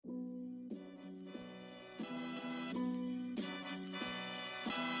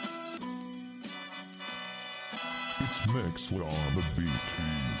Mix with On the Beat.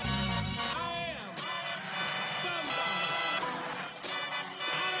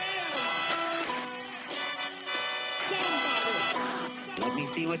 Let me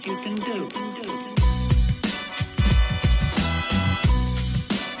see what you can do.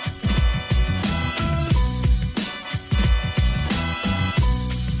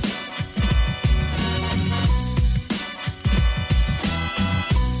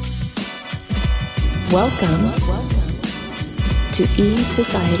 Welcome to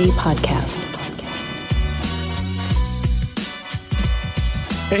E-Society Podcast.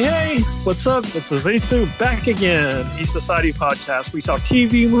 Hey, what's up? It's Azasu back again. E-Society Podcast. We talk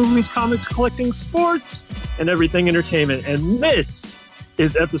TV, movies, comics, collecting, sports, and everything entertainment. And this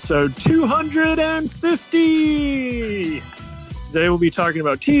is episode 250. Today we'll be talking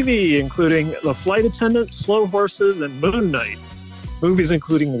about TV, including The Flight Attendant, Slow Horses, and Moon Knight. Movies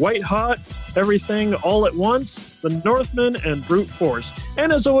including White Hot, Everything All at Once, The Northman, and Brute Force.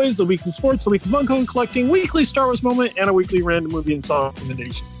 And as always, the week in sports, the week in Funko and collecting, weekly Star Wars moment, and a weekly random movie and song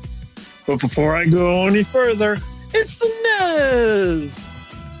recommendation. But before I go any further, it's the Nez!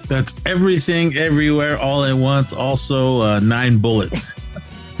 That's Everything, Everywhere, All at Once, also 9 bullets.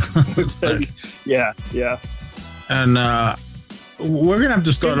 Yeah. And we're going to have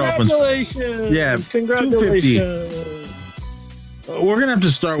to start off with... Congratulations! We're going to have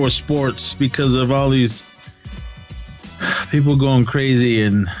to start with sports because of all these people going crazy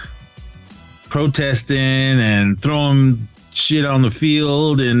and protesting and throwing shit on the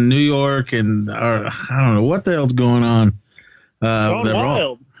field in New York. And I don't know what the hell's going on.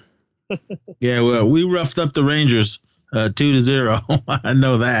 Wild. Yeah, well, we roughed up the Rangers 2-0. I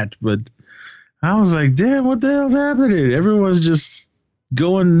know that. But I was like, damn, what the hell's happening? Everyone's just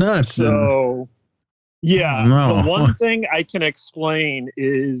going nuts. So... Yeah, the one thing I can explain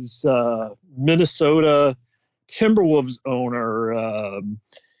is Minnesota Timberwolves owner,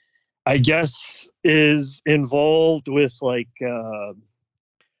 I guess, is involved with like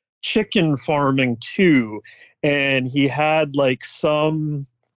chicken farming too, and he had like some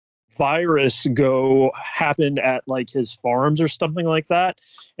virus happen at like his farms or something like that.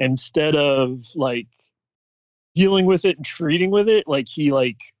 Instead of like dealing with it and treating with it, like he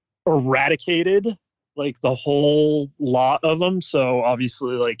like eradicated like the whole lot of them. So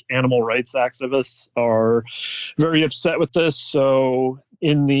obviously like animal rights activists are very upset with this. So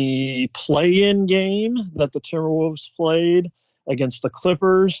in the play-in game that the Timberwolves played against the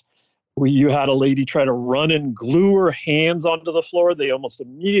Clippers, you had a lady try to run and glue her hands onto the floor. They almost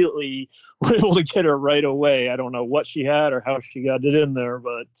immediately were able to get her right away. I don't know what she had or how she got it in there,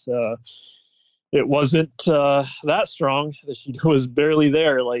 but it wasn't that strong. She was barely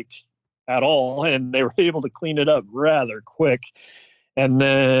there, like, at all, and they were able to clean it up rather quick. And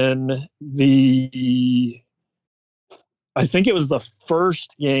then I think it was the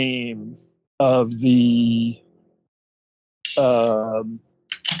first game of the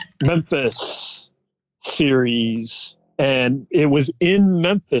Memphis series, and it was in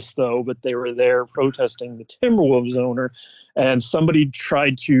Memphis though, but they were there protesting the Timberwolves owner, and somebody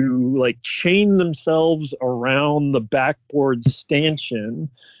tried to like chain themselves around the backboard stanchion.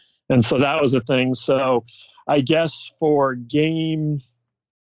 And so that was a thing. So I guess for game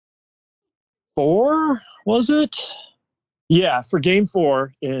 4, was it? Yeah, for game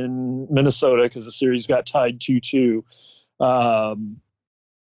 4 in Minnesota, because the series got tied 2-2. There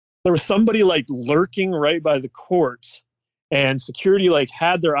was somebody like lurking right by the court, and security like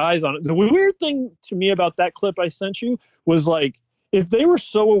had their eyes on it. The weird thing to me about that clip I sent you was like, if they were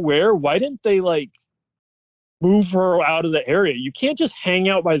so aware, why didn't they like move her out of the area? You can't just hang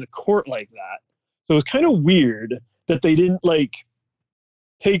out by the court like that. So it was kind of weird that they didn't like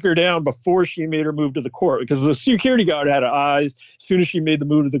take her down before she made her move to the court, because the security guard had her eyes. As soon as she made the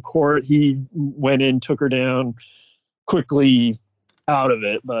move to the court, he went in, took her down quickly out of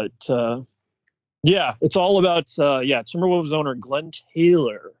it. But yeah, it's all about Timberwolves owner Glenn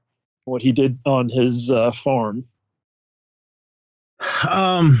Taylor, what he did on his farm.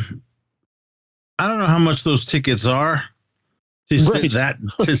 I don't know how much those tickets are to sit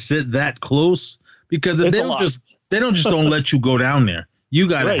that close, because they don't just don't let you go down there. You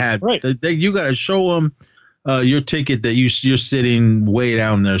gotta you gotta show them your ticket that you're sitting way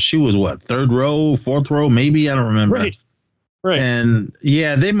down there. She was what, 3rd row, 4th row, maybe, I don't remember. Right. And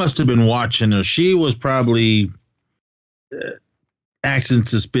yeah, they must have been watching her. She was probably acting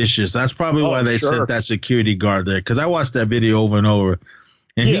suspicious. That's probably why they sent that security guard there, because I watched that video over and over.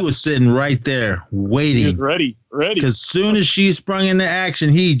 And he was sitting right there waiting. He was ready. Because as soon as she sprung into action,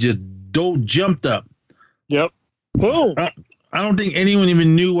 he just jumped up. Yep. Boom. I don't think anyone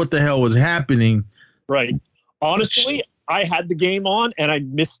even knew what the hell was happening. Right. Honestly, I had the game on and I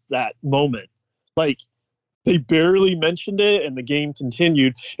missed that moment. Like, they barely mentioned it and the game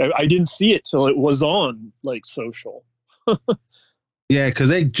continued. I didn't see it till it was on like social. Yeah, because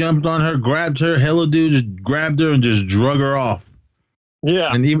they jumped on her, grabbed her. Hella dude just grabbed her and just drug her off.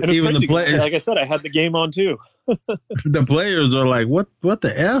 Yeah, and even the players, like I said, I had the game on too. The players are like, "What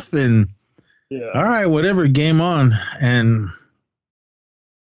the f?" And all right, whatever, game on. And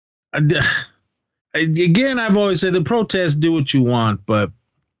again, I've always said the protests, do what you want, but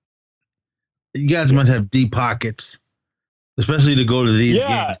you guys must have deep pockets, especially to go to these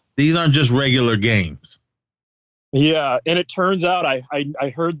games. These aren't just regular games. Yeah, and it turns out I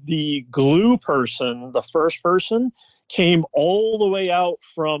heard the glue person, the first person, came all the way out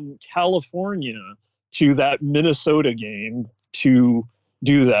from California to that Minnesota game to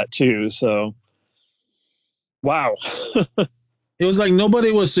do that too. So, wow. It was like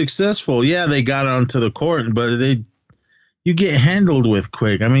nobody was successful. Yeah, they got onto the court, but you get handled with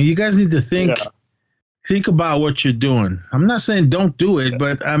quick. I mean, you guys need to think about what you're doing. I'm not saying don't do it,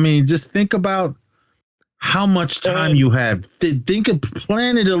 but I mean, just think about how much time you have. Think of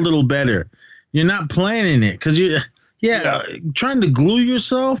plan it a little better. You're not planning it because trying to glue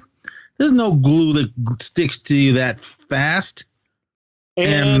yourself. There's no glue that sticks to you that fast.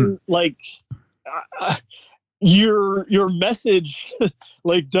 And like your message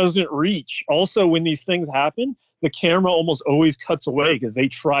like doesn't reach. Also, when these things happen, the camera almost always cuts away because they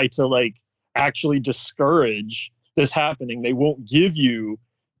try to like actually discourage this happening. They won't give you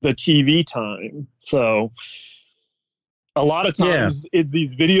the TV time. So a lot of times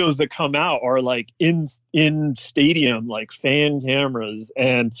these videos that come out are like in stadium, like fan cameras.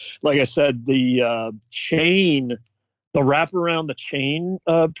 And like I said, the wrap around the chain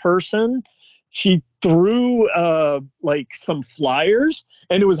person, she threw like some flyers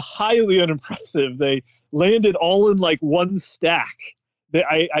and it was highly unimpressive. They landed all in like one stack.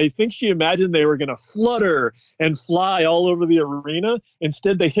 I think she imagined they were going to flutter and fly all over the arena.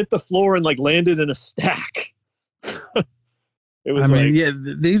 Instead, they hit the floor and like landed in a stack. It was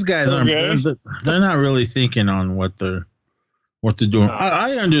these guys aren't. They're not really thinking on what they're doing. No.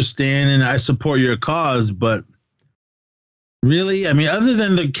 I understand and I support your cause, but really, I mean, other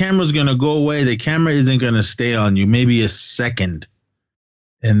than the camera's going to go away, the camera isn't going to stay on you. Maybe a second.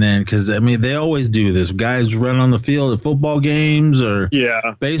 And then, because, I mean, they always do this. Guys run on the field at football games or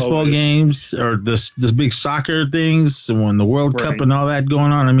baseball games or this big soccer things when the World Cup and all that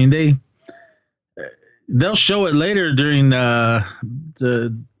going on. I mean, they'll show it later during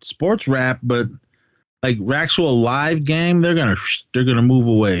the sports wrap, but like actual live game, they're gonna move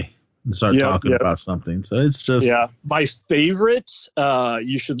away and start talking about something. So it's just my favorite.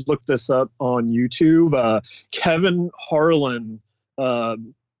 You should look this up on YouTube. Kevin Harlan. I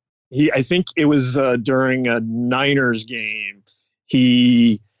think it was during a Niners game.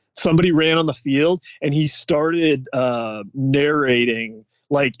 Somebody ran on the field and he started narrating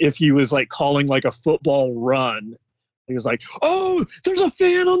like if he was like calling like a football run. He was like, "Oh, there's a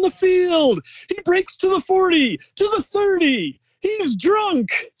fan on the field. He breaks to the 40, to the 30. He's drunk."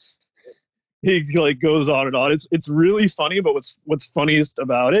 He like goes on and on. It's really funny, but what's funniest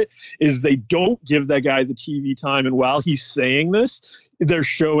about it is they don't give that guy the TV time. And while he's saying this, they're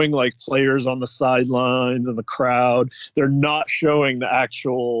showing like players on the sidelines and the crowd. They're not showing the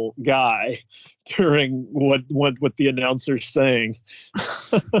actual guy during what the announcer's saying.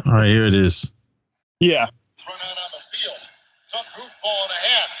 All right, here it is. Yeah. Run out on the field. Some goofball in a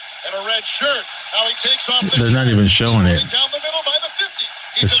hat and a red shirt. How he takes off the They're not even showing it. Down the middle by the 50.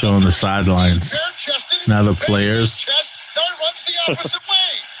 They're showing the sidelines. Now the players. Now he runs the opposite way.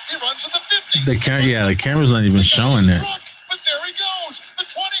 He runs to the 50. The camera's not even showing it. But there he goes. The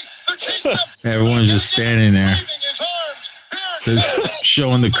 20. They're chasing him. Everyone's just standing there. They're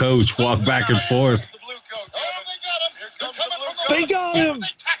showing the coach walk back and forth. They got him. They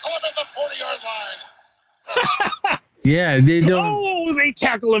tackle him at the 40-yard line. Yeah, they don't. Oh, they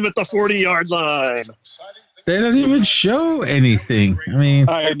tackle him at the 40-yard line. They don't even show anything. I mean,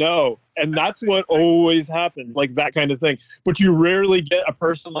 I know. And that's what always happens, like that kind of thing. But you rarely get a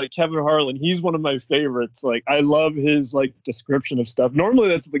person like Kevin Harlan. He's one of my favorites. Like, I love his like description of stuff. Normally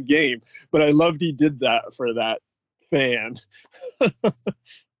that's the game, but I loved he did that for that fan.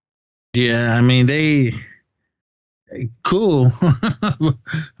 Yeah, I mean, cool.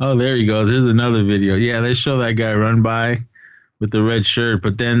 Oh, there he goes. Here's another video. Yeah, they show that guy run by with the red shirt,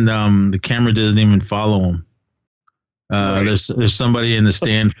 but then the camera doesn't even follow him. Right. There's somebody in the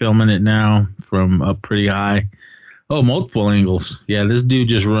stand filming it now from up pretty high. Oh, multiple angles. Yeah, this dude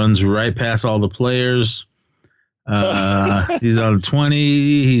just runs right past all the players. He's on the 20.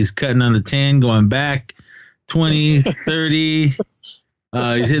 He's cutting on the 10, going back. 20, 30. He's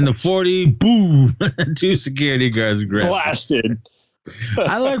hitting the 40. Boom! 2 security guards blasted.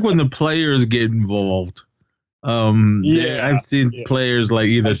 I like when the players get involved. I've seen players like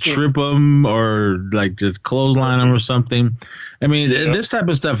either trip them or like just clothesline them or something. I mean, this type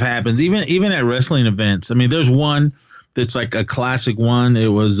of stuff happens even at wrestling events. I mean, there's one that's like a classic one. It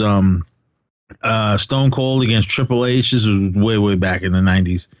was Stone Cold against Triple H. This was way back in the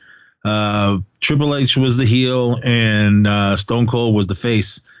 90s. Triple H was the heel and Stone Cold was the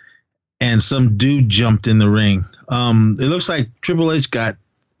face. And some dude jumped in the ring. It looks like Triple H got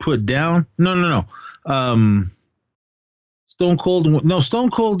put down. No. Stone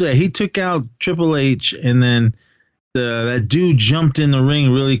Cold. He took out Triple H, and then that dude jumped in the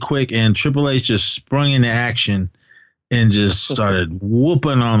ring really quick, and Triple H just sprung into action and just started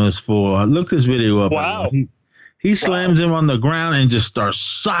whooping on this fool. Look this video up. Wow. He slams him on the ground and just starts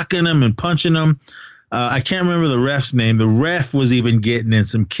socking him and punching him. I can't remember the ref's name. The ref was even getting in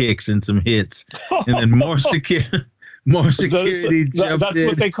some kicks and some hits, and then more security. More security. That's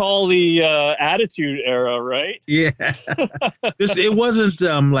what they call the Attitude Era, right? Yeah. It wasn't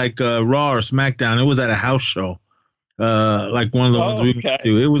like Raw or SmackDown. It was at a house show, like one of the ones we went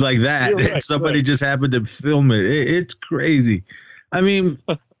to. It was like that. Right, somebody just happened to film it. It's crazy. I mean,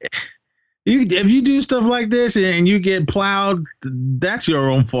 if you do stuff like this and you get plowed, that's your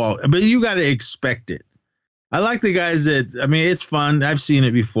own fault. But you got to expect it. I like the guys it's fun. I've seen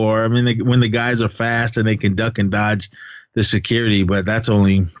it before. I mean, when the guys are fast and they can duck and dodge the security, but that's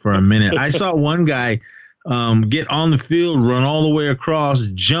only for a minute. I saw one guy get on the field, run all the way across,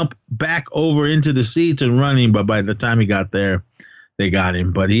 jump back over into the seats and running, but by the time he got there, they got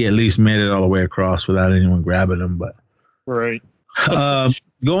him. But he at least made it all the way across without anyone grabbing him. But right.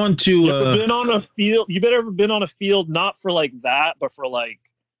 Going to you ever been on a field? You've ever been on a field not for like that, but for like,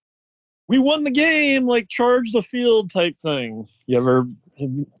 we won the game, like charge the field type thing. You ever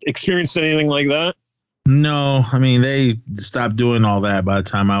experienced anything like that? No, I mean, they stopped doing all that by the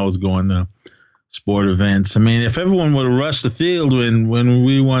time I was going to sport events. I mean, if everyone would have rushed the field when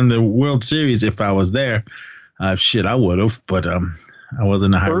we won the World Series, if I was there, I would have, but I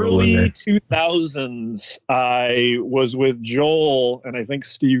wasn't a high roller there. Early 2000s, I was with Joel, and I think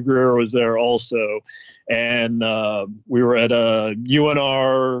Steve Greer was there also. And we were at a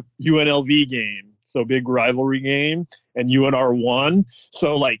UNLV game, so big rivalry game, and UNR won.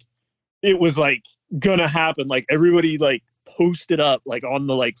 So like, it was like gonna happen. Like everybody like posted up like on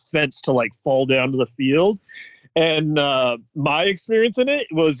the like fence to like fall down to the field. And my experience in it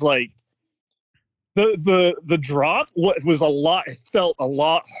was like the drop. What was it felt a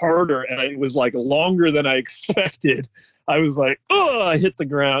lot harder, and it was like longer than I expected. I was like, oh, I hit the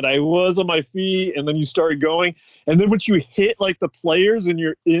ground. I was on my feet, and then you started going. And then once you hit like the players and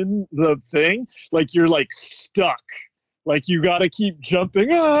you're in the thing, like you're like stuck. Like you got to keep jumping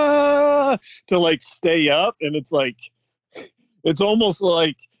to like stay up. And it's like, it's almost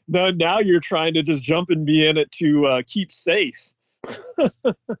like now you're trying to just jump and be in it to keep safe.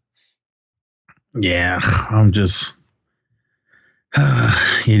 Yeah, I'm just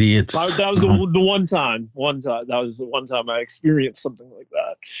idiots. That was the one time. That was the one time I experienced something like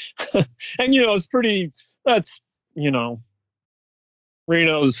that. And it's pretty. That's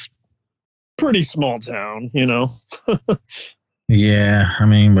Reno's pretty small town. Yeah, I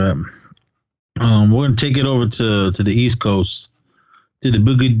mean, but we're gonna take it over to the East Coast, to the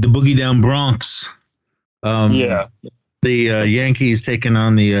boogie down Bronx. Yeah. The Yankees taking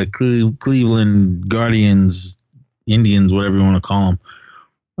on the Cleveland Guardians, Indians, whatever you want to call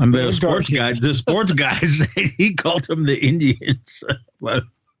them. The sports guys, he called them the Indians. But,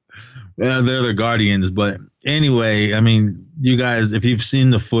 they're the Guardians. But anyway, I mean, you guys, if you've seen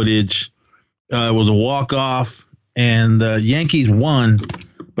the footage, it was a walk-off, and the Yankees won.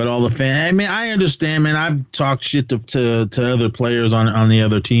 But all the fans, I mean, I understand, man. I've talked shit to other players on the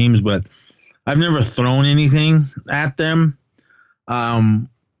other teams, but I've never thrown anything at them. Not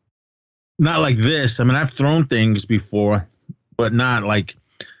like this. I mean, I've thrown things before, but not like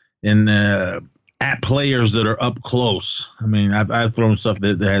at players that are up close. I mean, I've thrown stuff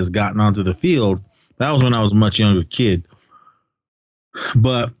that has gotten onto the field. That was when I was a much younger kid.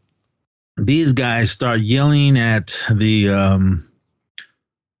 But these guys start yelling at the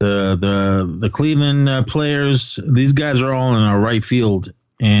Cleveland players. These guys are all in our right field,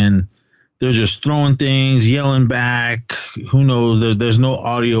 and they're just throwing things, yelling back. Who knows? There's no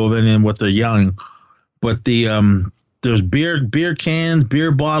audio of any of what they're yelling. But there's beer cans,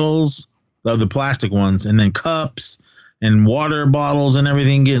 beer bottles, the plastic ones, and then cups and water bottles and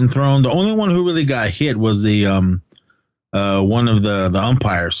everything getting thrown. The only one who really got hit was the one of the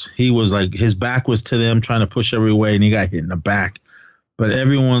umpires. He was like, his back was to them, trying to push every way, and he got hit in the back. But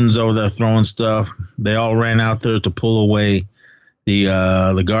everyone's over there throwing stuff. They all ran out there to pull away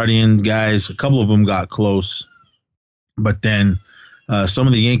the Guardian guys. A couple of them got close, but then some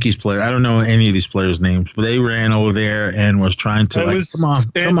of the Yankees players, I don't know any of these players' names, but they ran over there and was trying to, come on.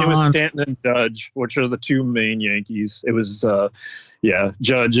 It was Stanton and Judge, which are the two main Yankees. It was,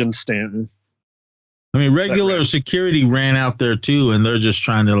 Judge and Stanton. I mean, regular security ran out there too, and they're just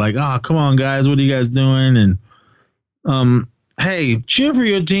trying to like, oh, come on, guys, what are you guys doing? And hey, cheer for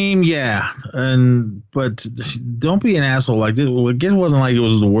your team, yeah, but don't be an asshole like this. Well, again, it wasn't like it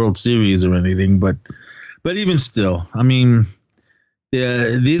was the World Series or anything, but even still, I mean,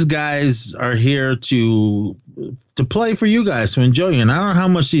 yeah, these guys are here to play for you guys, to enjoy you. And I don't know how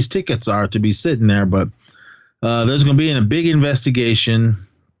much these tickets are to be sitting there, but there's going to be a big investigation.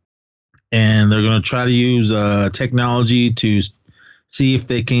 And they're going to try to use technology to see if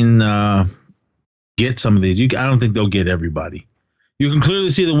they can get some of these. I don't think they'll get everybody. You can clearly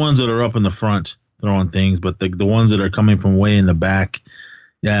see the ones that are up in the front throwing things, but the ones that are coming from way in the back,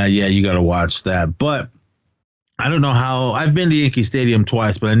 yeah, you got to watch that. But I don't know how. I've been to Yankee Stadium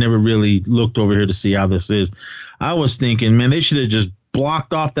twice, but I never really looked over here to see how this is. I was thinking, man, they should have just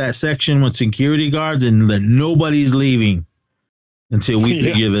blocked off that section with security guards and that nobody's leaving until we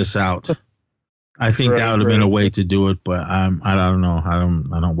figure this out. I think that would have been a way to do it, but I don't know. I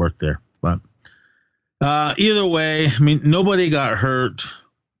don't work there. But either way, I mean, nobody got hurt,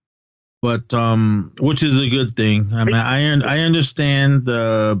 but which is a good thing. I mean, I understand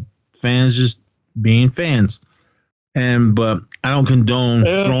the fans just being fans, but I don't condone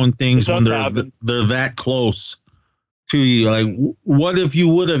throwing things when they're that close to you. Like, what if you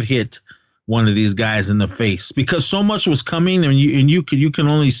would have hit one of these guys in the face, because so much was coming, and you can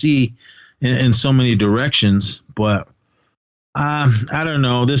only see in so many directions. But I don't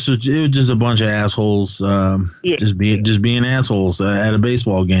know. It was just a bunch of assholes, just being assholes at a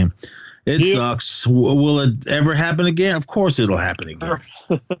baseball game. It sucks. Will it ever happen again? Of course, it'll happen again.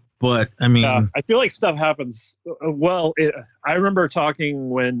 But I mean, I feel like stuff happens. Well, I remember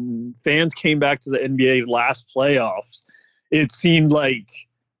talking when fans came back to the NBA last playoffs. It seemed like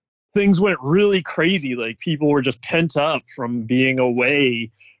things went really crazy. Like, people were just pent up from being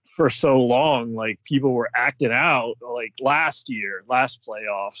away for so long. Like, people were acting out like last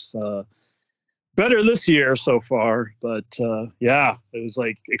playoffs. Better this year so far, but it was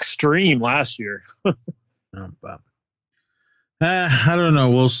like extreme last year. I don't know.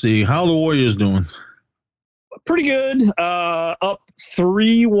 We'll see. How are the Warriors doing? Pretty good. Up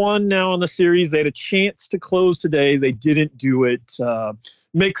 3-1 now in the series. They had a chance to close today. They didn't do it.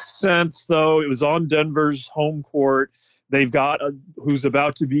 Makes sense, though. It was on Denver's home court. They've got who's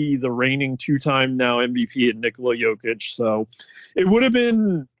about to be the reigning two-time now MVP in Nikola Jokic. So it would have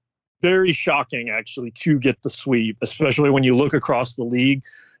been very shocking, actually, to get the sweep, especially when you look across the league.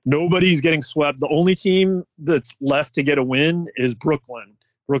 Nobody's getting swept. The only team that's left to get a win is Brooklyn.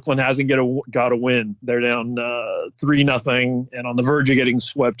 Brooklyn hasn't got a win. They're down 3-0 and on the verge of getting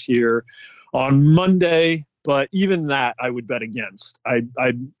swept here on Monday. But even that, I would bet against.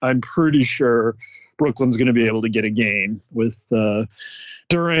 I'm pretty sure Brooklyn's going to be able to get a game with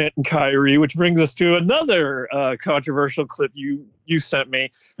Durant and Kyrie, which brings us to another controversial clip you sent me,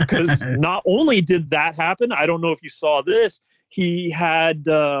 because not only did that happen, I don't know if you saw this, he had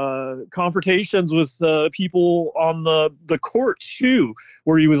confrontations with people on the court too,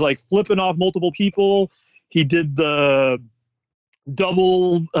 where he was like flipping off multiple people. He did the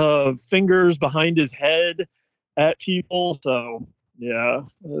double fingers behind his head at people. So yeah,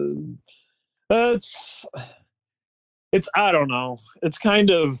 it's I don't know. It's kind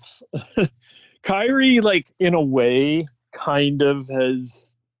of Kyrie, like, in a way, kind of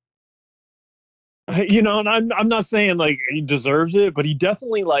has, and I'm not saying like he deserves it, but he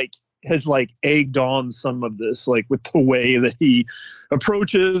definitely like has like egged on some of this, like with the way that he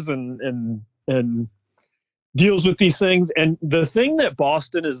approaches and deals with these things. And the thing that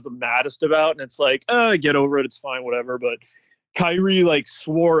Boston is the maddest about, and it's like, get over it, it's fine, whatever. But Kyrie like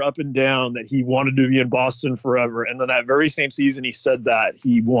swore up and down that he wanted to be in Boston forever. And then that very same season, he said that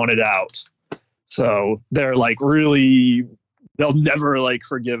he wanted out. So they're like really, they'll never like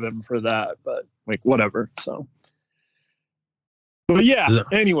forgive him for that, but like whatever. So, but yeah,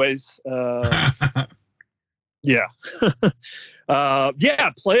 anyways, yeah.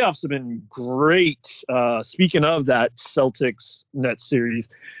 Playoffs have been great. Speaking of that Celtics Nets series,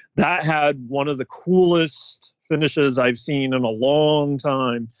 that had one of the coolest finishes I've seen in a long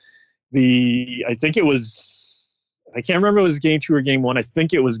time. I think it was I can't remember if it was game 2 or game 1. I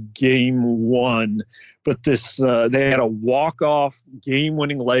think it was game 1. But this they had a walk-off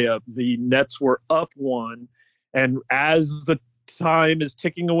game-winning layup. The Nets were up 1. And as the time is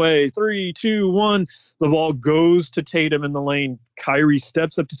ticking away, 3, 2, 1, the ball goes to Tatum in the lane. Kyrie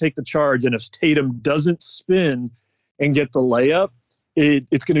steps up to take the charge. And if Tatum doesn't spin and get the layup,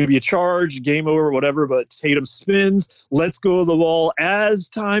 it's going to be a charge, game over, whatever, but Tatum spins, lets go of the ball. As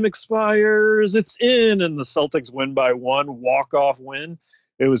time expires, it's in, and the Celtics win by 1, walk-off win.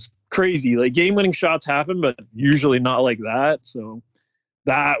 It was crazy. Like, game-winning shots happen, but usually not like that, so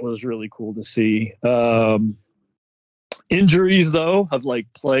that was really cool to see. Injuries, though, have, like,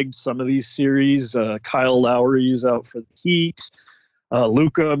 plagued some of these series. Kyle Lowry's out for the Heat.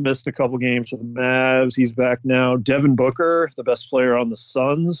 Luka missed a couple games for the Mavs. He's back now. Devin Booker, the best player on the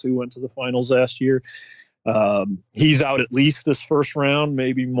Suns, who went to the finals last year, he's out at least this first round,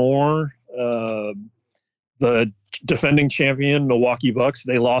 maybe more. The defending champion, Milwaukee Bucks,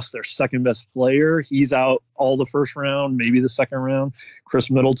 they lost their second best player. He's out all the first round, maybe the second round,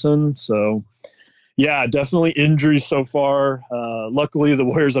 Chris Middleton. So, yeah, definitely injuries so far. Luckily, the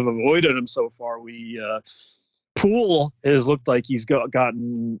Warriors have avoided them so far. Poole has looked like he's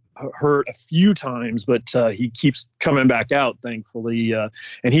gotten hurt a few times, but he keeps coming back out, thankfully.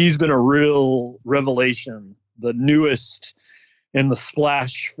 And he's been a real revelation, the newest in the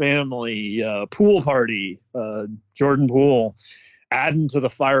Splash family. Poole party, Jordan Poole, adding to the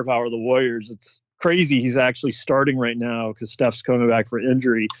firepower of the Warriors. It's crazy. He's actually starting right now because Steph's coming back for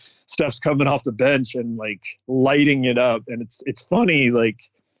injury. Steph's coming off the bench and, like, lighting it up. And it's funny, like,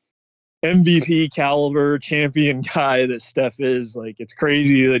 MVP caliber champion guy that Steph is. Like, it's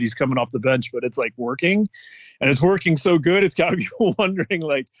crazy that he's coming off the bench, but it's, like, working, and it's working so good. It's got people wondering,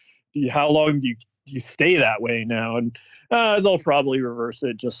 like, how long do you stay that way now? And they'll probably reverse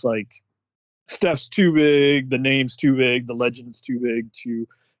it. Just like Steph's too big, the name's too big, the legend's too big to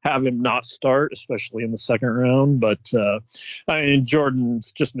have him not start, especially in the second round. But I mean,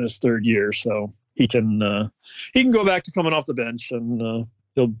 Jordan's just in his third year, so he can go back to coming off the bench, and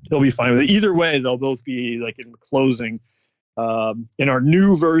he'll be fine with it. Either way, they'll both be, like, in the closing. In our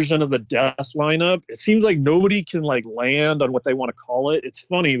new version of the death lineup, it seems like nobody can, like, land on what they want to call it. It's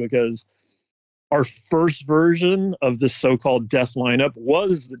funny because our first version of this so-called death lineup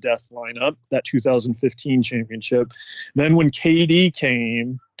was the death lineup, that 2015 championship. Then when KD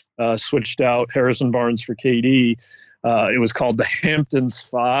came, switched out Harrison Barnes for KD, it was called the Hamptons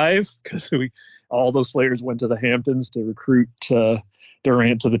 5 because all those players went to the Hamptons to recruit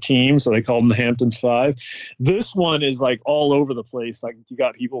Durant to the team, so they called them the Hamptons 5. This one is, like, all over the place. Like, you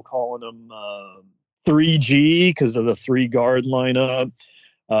got people calling them 3G because of the 3-guard lineup.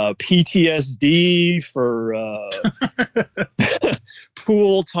 PTSD for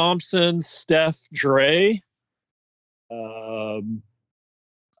Poole, Thompson, Steph, Dre. I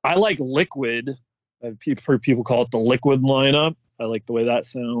like Liquid. I've heard people call it the Liquid lineup. I like the way that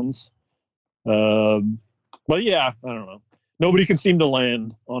sounds. But yeah, I don't know. Nobody can seem to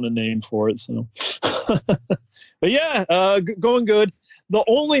land on a name for it. So, but yeah, going good. The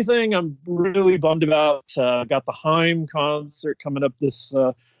only thing I'm really bummed about, got the Haim concert coming up this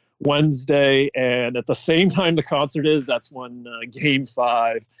Wednesday, and at the same time the concert is, that's when Game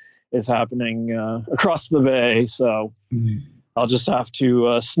 5 is happening across the bay. So I'll just have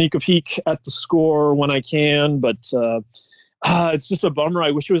to sneak a peek at the score when I can, but it's just a bummer. I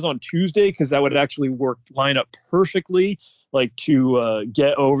wish it was on Tuesday because that would actually line up perfectly, like, to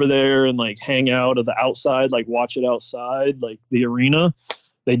get over there and, like, hang out at the outside, like, watch it outside, like the arena.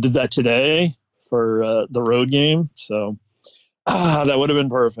 They did that today for the road game, so that would have been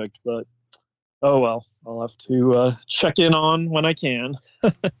perfect. But oh well, I'll have to check in on when I can.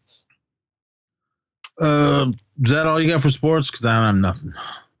 Is that all you got for sports? Because I don't have nothing.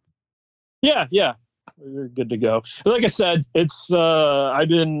 Yeah. We're good to go. Like I said, it's I've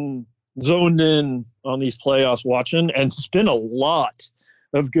been zoned in on these playoffs watching, and it's been a lot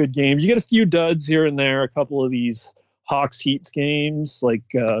of good games. You get a few duds here and there, a couple of these Hawks-Heat games, like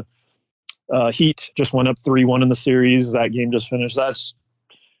Heat just went up 3-1 in the series. That game just finished.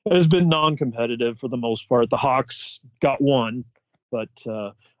 Has been non-competitive for the most part. The Hawks got one, but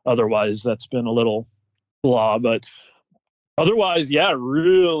otherwise that's been a little blah. But otherwise, yeah,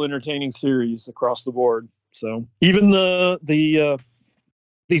 real entertaining series across the board. So even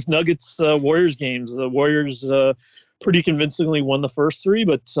these Nuggets Warriors games, the Warriors pretty convincingly won the first 3,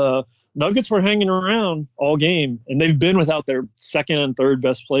 but Nuggets were hanging around all game, and they've been without their second and third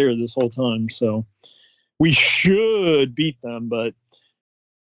best player this whole time. So we should beat them, but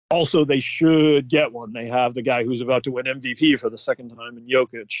also they should get one. They have the guy who's about to win MVP for the second time in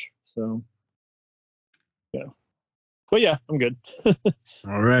Jokic. So, yeah. But yeah, I'm good.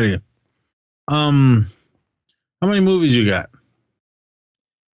 Alrighty. How many movies you got?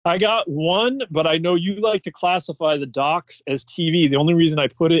 I got one, but I know you like to classify the docs as TV. The only reason I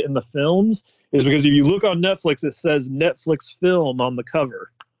put it in the films is because if you look on Netflix, it says Netflix film on the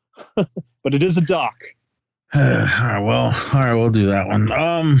cover. But it is a doc. All right, we'll do that one.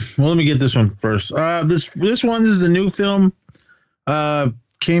 Well, let me get this one first. This one is the new film.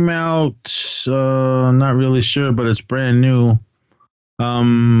 Came out, not really sure, but it's brand new.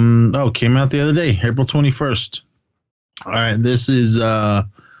 Came out the other day, April 21st. All right, this is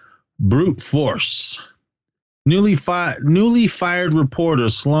Brute Force. Newly fired reporter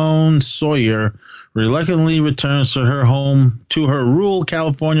Sloan Sawyer reluctantly returns to her rural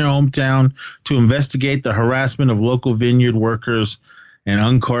California hometown to investigate the harassment of local vineyard workers and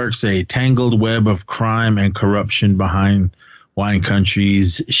uncorks a tangled web of crime and corruption behind wine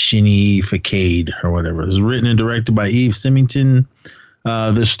country's Shinny Facade or whatever. It's written and directed by Eve Symington.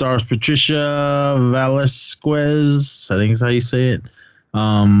 This stars Patricia Velasquez, I think is how you say it.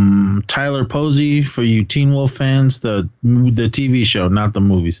 Tyler Posey for you Teen Wolf fans, the TV show, not the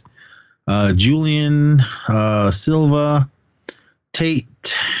movies. Julian Silva,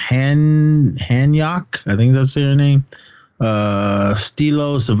 Tate Hanyok, I think that's her name.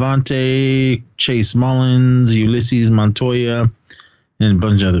 Stilo Savante, Chase Mullins, Ulysses Montoya, and a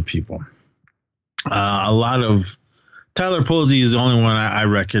bunch of other people. A lot of Tyler Posey is the only one I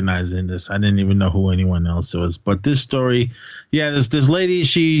recognize in this. I didn't even know who anyone else was. But this story, this lady,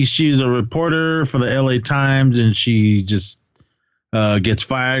 she's a reporter for the LA Times, and she just gets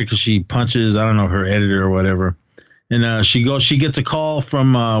fired because she punches, I don't know, her editor or whatever. And she gets a call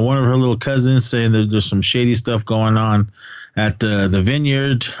from one of her little cousins saying that there's some shady stuff going on at the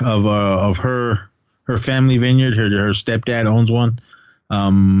vineyard of her family vineyard. Her stepdad owns one.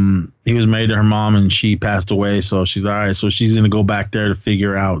 He was married to her mom and she passed away. So she's all right. So she's going to go back there to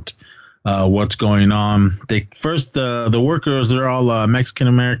figure out what's going on. The workers, they're all Mexican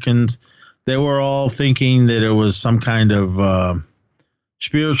Americans. They were all thinking that it was some kind of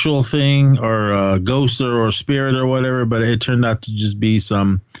spiritual thing or ghost or spirit or whatever, but it turned out to just be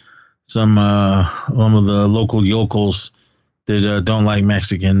some of the local yokels that don't like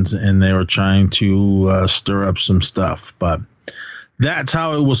Mexicans, and they were trying to stir up some stuff. But that's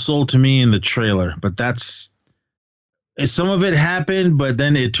how it was sold to me in the trailer. But some of it happened, but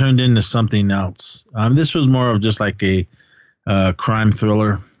then it turned into something else. This was more of just like a crime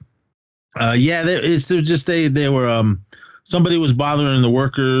thriller. They were somebody was bothering the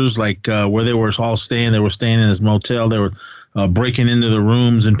workers, like where they were all staying. They were staying in this motel. They were breaking into the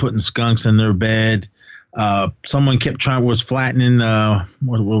rooms and putting skunks in their bed. Someone was flattening.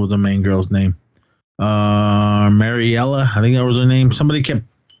 What was the main girl's name? Mariella, I think that was her name. Somebody kept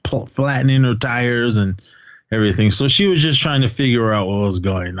flattening her tires and everything. So she was just trying to figure out what was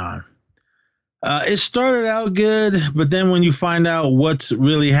going on. It started out good, but then when you find out what's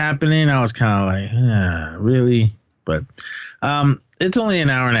really happening, I was kind of like, really? But it's only an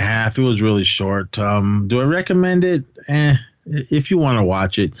hour and a half. It was really short. Do I recommend it? If you want to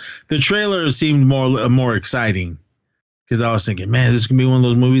watch it. The trailer seemed more exciting because I was thinking, man, is this going to be one of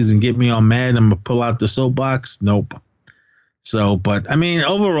those movies and get me all mad? I'm going to pull out the soapbox. Nope. So, but I mean,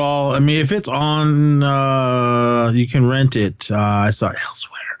 overall, if it's on, you can rent it. I saw it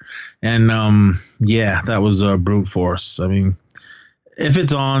elsewhere. And that was Brute Force. I mean, if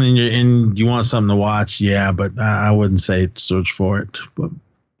it's on and you want something to watch, but I wouldn't say search for it. But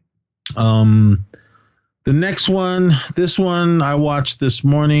the next one, this one I watched this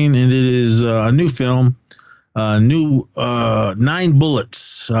morning, and it is a new film, Nine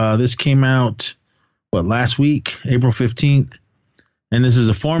Bullets. This came out last week, April 15th. And this is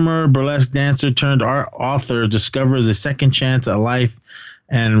a former burlesque dancer turned author discovers a second chance at life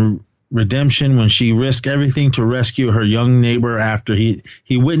and redemption when she risks everything to rescue her young neighbor after he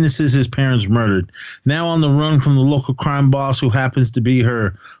witnesses his parents murdered. Now on the run from the local crime boss who happens to be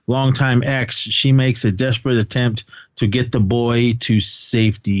her longtime ex, she makes a desperate attempt to get the boy to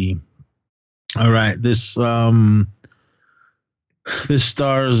safety. All right, this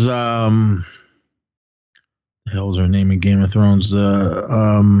stars the hell's her name in Game of Thrones?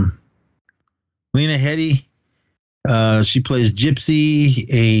 Lena Headey. She plays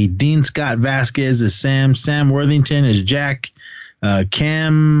Gypsy. Dean Scott Vasquez is Sam. Sam Worthington is Jack.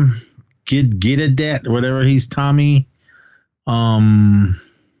 Cam Gidadet, whatever, he's Tommy. Martin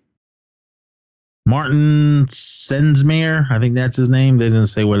Sensmere, I think that's his name. They didn't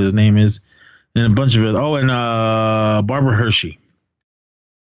say what his name is. And a bunch of it. Oh, and Barbara Hershey.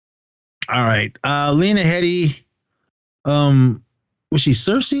 All right. Lena Headey. Was she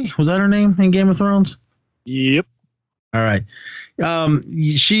Cersei? Was that her name in Game of Thrones? Yep. All right.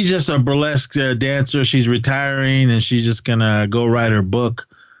 She's just a burlesque dancer. She's retiring, and she's just gonna go write her book.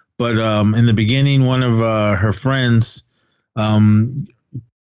 But in the beginning, one of her friends, her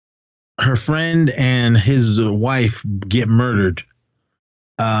friend and his wife get murdered,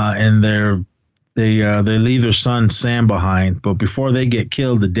 and they leave their son Sam behind. But before they get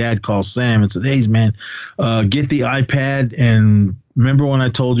killed, the dad calls Sam and says, "Hey man, get the iPad, and remember when I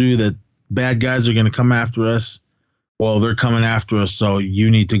told you that bad guys are going to come after us? Well, they're coming after us, so you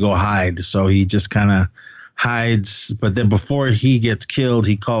need to go hide." So he just kind of hides. But then before he gets killed,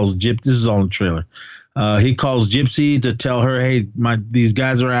 he calls Gypsy. This is all in the trailer. He calls Gypsy to tell her, "Hey, these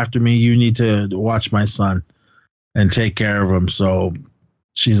guys are after me. You need to watch my son and take care of him." So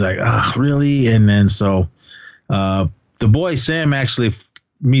she's like, "Ah, really?" And then so the boy Sam actually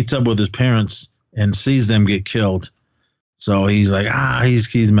meets up with his parents and sees them get killed. So he's like,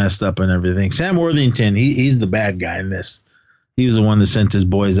 he's messed up and everything. Sam Worthington, he's the bad guy in this. He was the one that sent his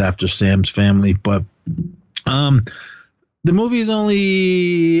boys after Sam's family. But the movie is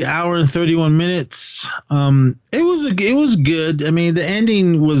only hour and 31 minutes. It was good. I mean, the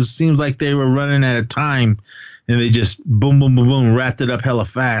ending seems like they were running out of time, and they just boom, boom, boom, boom, wrapped it up hella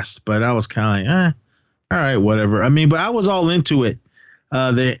fast. But I was kind of like, all right, whatever. I mean, but I was all into it.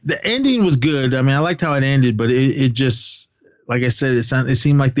 The ending was good. I mean, I liked how it ended, but it just, like I said, it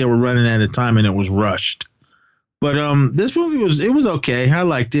seemed like they were running out of time and it was rushed. But this movie was okay. I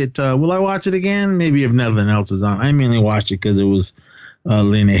liked it. Will I watch it again? Maybe if nothing else is on. I mainly watched it because it was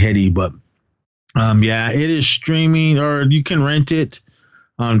Lena Headey. But yeah, it is streaming, or you can rent it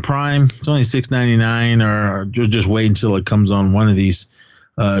on Prime. It's only $6.99, or just wait until it comes on one of these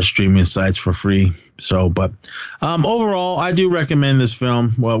streaming sites for free. So, but overall, I do recommend this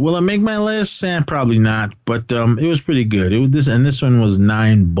film. Well, will it make my list? Probably not, but it was pretty good. This one was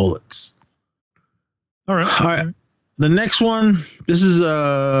 9 bullets. All right. The next one, this is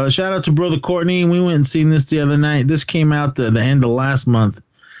a shout out to Brother Courtney. We went and seen this the other night. This came out the end of last month,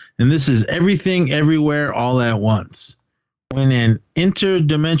 and this is Everything Everywhere All at Once. When an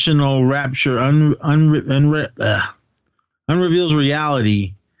interdimensional rapture unreveals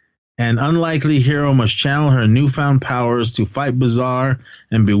reality, an unlikely hero must channel her newfound powers to fight bizarre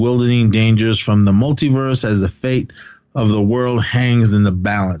and bewildering dangers from the multiverse as the fate of the world hangs in the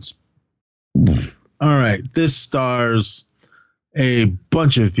balance. All right, this stars a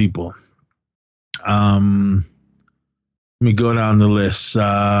bunch of people. Let me go down the list. The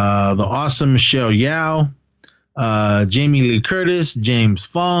awesome Michelle Yeoh, Jamie Lee Curtis, James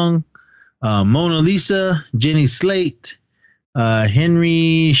Fong, Mona Lisa, Jenny Slate,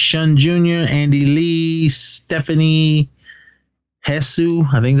 Henry Shun Jr., Andy Lee, Stephanie Hsu,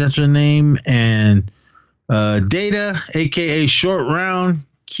 I think that's her name, and Data, aka Short Round,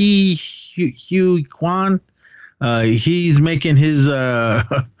 Hugh Kwan. He's making his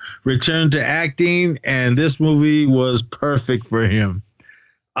return to acting, and this movie was perfect for him.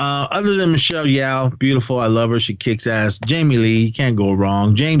 Other than Michelle Yeoh, beautiful, I love her, she kicks ass. Jamie Lee, you can't go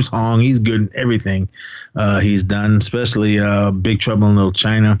wrong. James Hong, he's good in everything he's done, especially Big Trouble in Little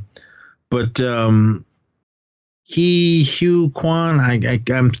China. But Hugh Kwan,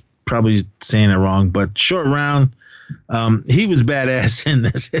 I'm probably saying it wrong, but Short Round, he was badass in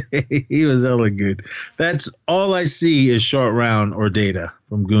this. He was hella good. That's all I see is Short Round or Data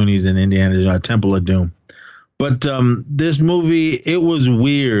from Goonies and Indiana Temple of Doom. But this movie, it was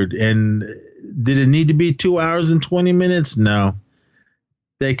weird. And did it need to be 2 hours and 20 minutes? No.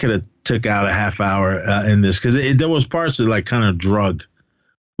 They could have took out a half hour in this, because there was parts that like kind of drug.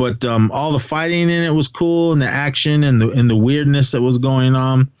 But all the fighting in it was cool, and the action and the weirdness that was going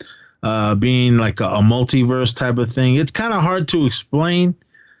on, being like a multiverse type of thing. It's kind of hard to explain,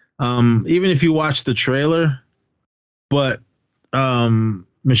 even if you watch the trailer. But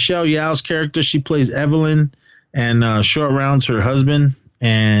Michelle Yeoh's character, she plays Evelyn, and Short Round's her husband,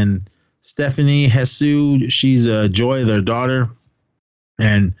 and Stephanie Hsu, she's Joy, their daughter,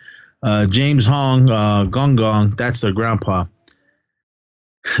 and James Hong, Gong Gong, that's their grandpa.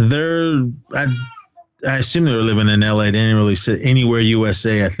 I assume they were living in LA. They didn't really sit anywhere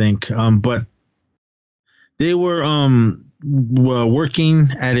USA, I think. But they were working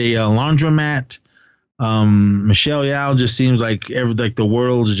at a laundromat. Michelle Yeoh just seems like the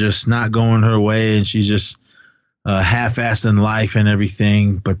world's just not going her way, and she's just half-assed in life and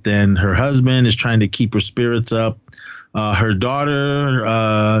everything. But then her husband is trying to keep her spirits up. Her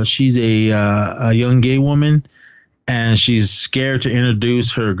daughter, she's a young gay woman, and she's scared to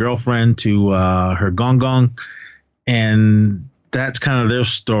introduce her girlfriend to her Gong Gong, and that's kind of their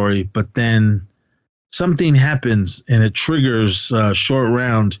story. But then something happens, and it triggers Short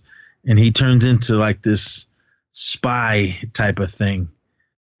Round, and he turns into like this spy type of thing,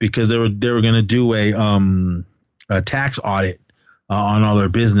 because they were going to do a tax audit on all their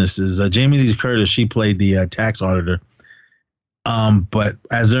businesses. Jamie Lee Curtis, she played the tax auditor. But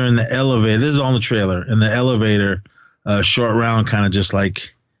as they're in the elevator, this is on the trailer, in the elevator, Short Round kind of just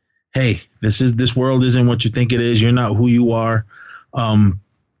like, hey, this world isn't what you think it is. You're not who you are.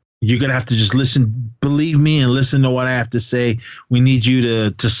 You're going to have to just listen, believe me, and listen to what I have to say. We need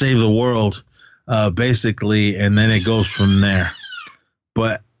you to save the world, basically. And then it goes from there.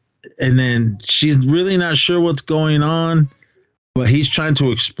 And then she's really not sure what's going on, but he's trying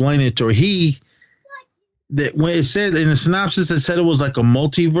to explain it to her. That when it said in the synopsis, it said it was like a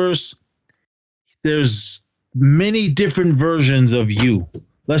multiverse. There's many different versions of you.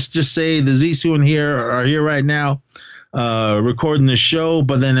 Let's just say the Zissou and here are here right now, recording the show.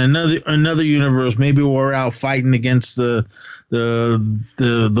 But then another universe, maybe we're out fighting against the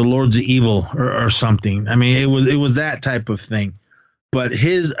Lords of Evil or something. I mean, it was that type of thing. But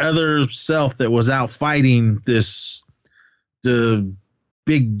his other self that was out fighting the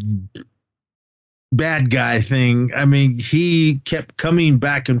big bad guy thing, I mean, he kept coming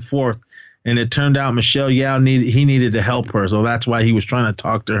back and forth, and it turned out Michelle Yeoh needed to help her, so that's why he was trying to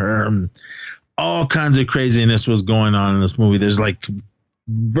talk to her. And all kinds of craziness was going on in this movie. There's like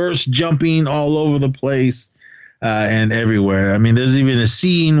verse jumping all over the place and everywhere. I mean, there's even a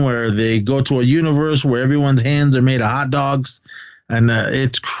scene where they go to a universe where everyone's hands are made of hot dogs, and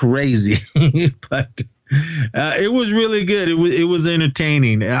it's crazy. But it was really good. It was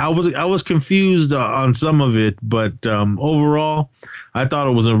entertaining. I was confused on some of it, but overall, I thought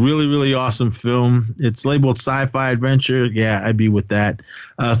it was a really, really awesome film. It's labeled sci-fi adventure. Yeah, I'd be with that.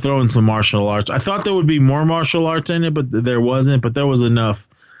 Throw in some martial arts. I thought there would be more martial arts in it, but there wasn't. But there was enough.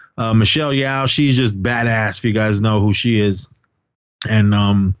 Michelle Yeoh, she's just badass. If you guys know who she is,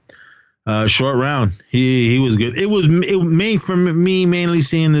 and Short Round, he was good. It made for me mainly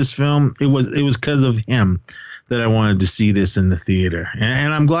seeing this film. It was because of him that I wanted to see this in the theater,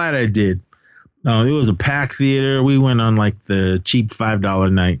 and I'm glad I did. It was a packed theater. We went on like the cheap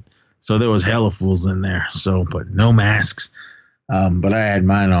 $5 night, so there was hella fools in there. So, but no masks. But I had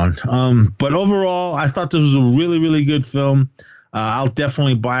mine on. But overall, I thought this was a really, really good film. I'll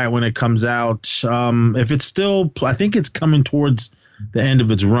definitely buy it when it comes out. If it's still, I think it's coming towards the end of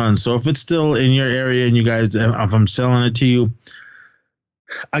its run. So if it's still in your area and you guys, if I'm selling it to you,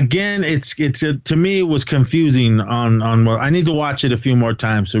 again, it's to me, it was confusing on what I need to watch it a few more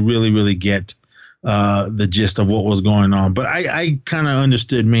times to really, really get the gist of what was going on. But I kind of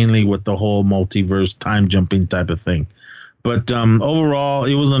understood mainly what the whole multiverse time jumping type of thing. But overall,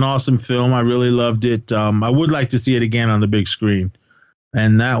 it was an awesome film. I really loved it. I would like to see it again on the big screen.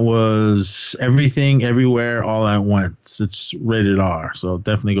 And that was Everything, Everywhere, All at Once. It's rated R, so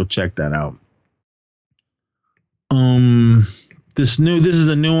definitely go check that out. This is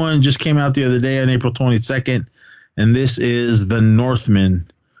a new one, just came out the other day on April 22nd, and this is The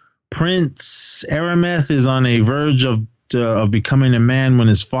Northman. Prince Arameth is on a verge of becoming a man when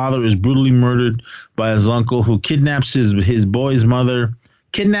his father is brutally murdered by his uncle, who kidnaps his boy's mother.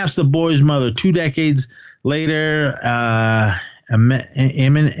 Kidnaps the boy's mother 2 decades later.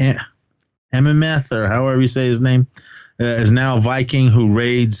 Ememeth, or however you say his name, is now a Viking who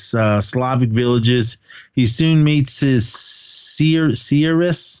raids Slavic villages. He soon meets his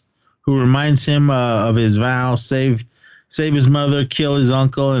Seeress, who reminds him of his vow: save his mother, kill his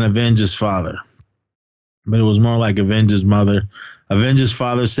uncle, and avenge his father. But it was more like avenge his mother, avenge his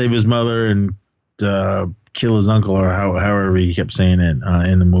father, save his mother, and kill his uncle, or however he kept saying it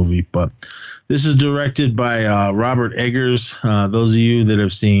in the movie. But this is directed by Robert Eggers. Those of you that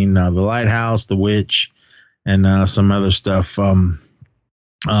have seen The Lighthouse, The Witch, and some other stuff.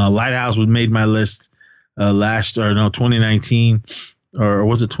 Lighthouse made my list 2019, or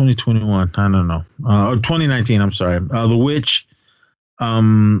was it 2021? I don't know. 2019. I'm sorry. The Witch.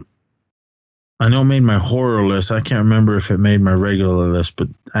 I know it made my horror list. I can't remember if it made my regular list, but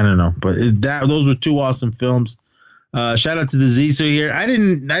I don't know. But those were 2 awesome films. Shout out to the Zissou here. I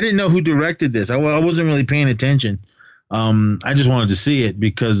didn't know who directed this. I wasn't really paying attention. I just wanted to see it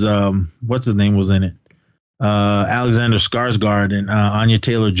because what's his name was in it. Alexander Skarsgård and Anya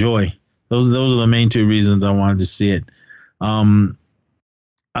Taylor-Joy. Those are the main 2 reasons I wanted to see it. I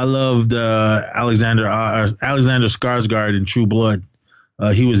loved Alexander Skarsgård in True Blood.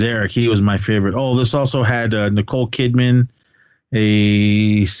 He was Eric. He was my favorite. Oh, this also had Nicole Kidman,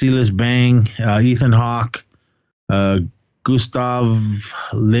 Silas Bang, Ethan Hawke, Gustav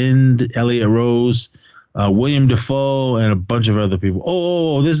Lind, Elliot Rose, William Dafoe, and a bunch of other people.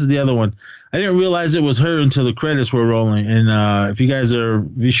 Oh, this is the other one. I didn't realize it was her until the credits were rolling. And if you guys are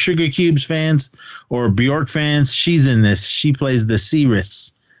the Sugar Cubes fans or Bjork fans, she's in this. She plays the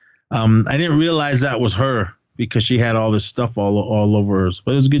Cirrus. I didn't realize that was her because she had all this stuff all over her.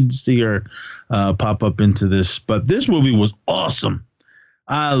 But it was good to see her pop up into this. But this movie was awesome.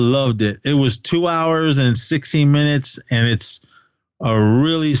 I loved it. It was 2 hours and 16 minutes, and it's a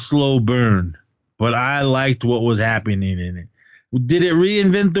really slow burn. But I liked what was happening in it. Did it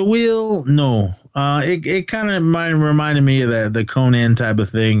reinvent the wheel? No. It kind of reminded me of the Conan type of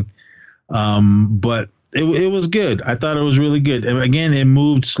thing. But it was good. I thought it was really good. And again, it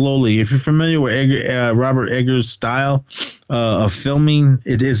moved slowly. If you're familiar with Robert Eggers' style of filming,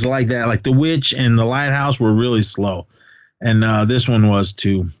 it is like that. Like The Witch and The Lighthouse were really slow. And this one was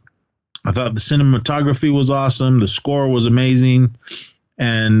too. I thought the cinematography was awesome. The score was amazing.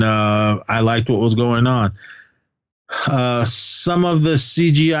 And I liked what was going on. Some of the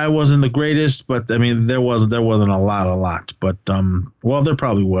CGI wasn't the greatest, but I mean, there wasn't a lot. But well, there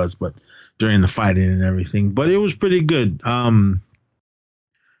probably was, but during the fighting and everything. But it was pretty good. You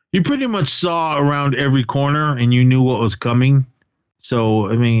pretty much saw around every corner, and you knew what was coming. So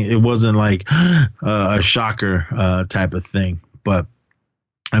I mean, it wasn't like a shocker type of thing. But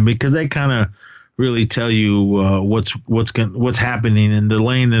I mean, because they kind of really tell you what's happening, and they're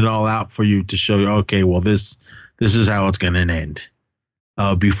laying it all out for you to show you. Okay, well this is how it's going to end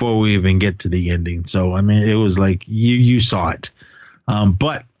before we even get to the ending. So I mean, it was like you saw it.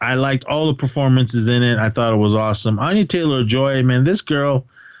 But I liked all the performances in it. I thought it was awesome. Anya Taylor-Joy, man, this girl,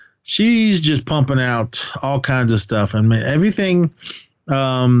 she's just pumping out all kinds of stuff. I mean, everything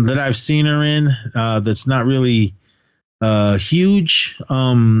that I've seen her in that's not really huge.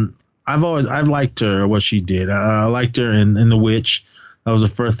 I've liked her, what she did. I liked her in The Witch. That was the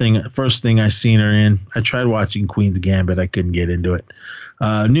first thing I seen her in. I tried watching Queen's Gambit. I couldn't get into it.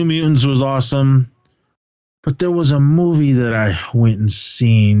 New Mutants was awesome. But there was a movie that I went and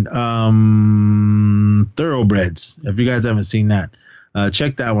seen, Thoroughbreds. If you guys haven't seen that,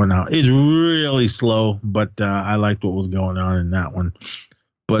 check that one out. It's really slow, but I liked what was going on in that one.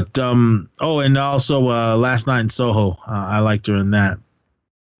 But and also Last Night in Soho. I liked her in that.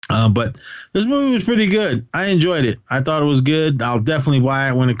 But this movie was pretty good. I enjoyed it. I thought it was good. I'll definitely buy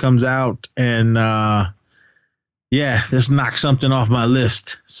it when it comes out. And this knocked something off my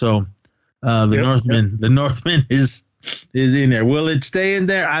list. So The Northman is in there. Will it stay in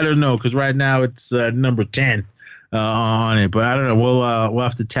there? I don't know, because right now it's number 10 on it. But I don't know. We'll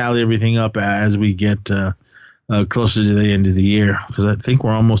have to tally everything up as we get closer to the end of the year, because I think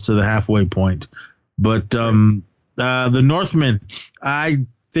we're almost to the halfway point. But The Northman, I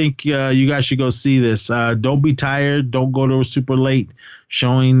think you guys should go see this. Don't be tired. Don't go to a super late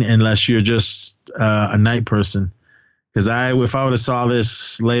showing unless you're just a night person. Because if I would have saw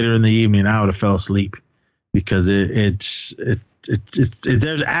this later in the evening, I would have fell asleep, because it's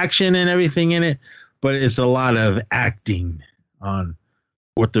there's action and everything in it, but it's a lot of acting on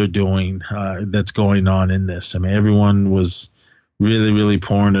what they're doing that's going on in this. I mean, everyone was really, really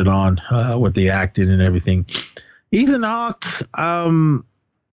pouring it on with the acting and everything. Ethan Hawke,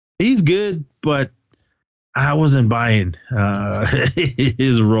 he's good, but I wasn't buying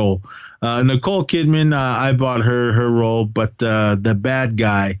his role. Nicole Kidman, I bought her role, but the bad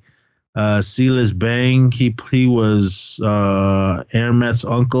guy, Silas Bang, he was Ermeth's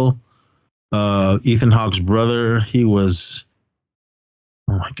uncle, Ethan Hawke's brother. He was,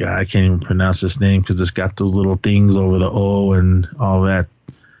 oh my God, I can't even pronounce his name because it's got those little things over the O and all that.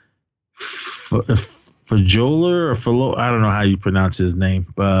 Fajoler or Falo, I don't know how you pronounce his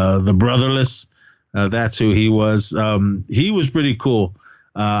name. The Brotherless, that's who he was. He was pretty cool.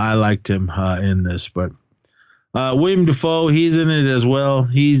 I liked him in this, but William Dafoe, he's in it as well.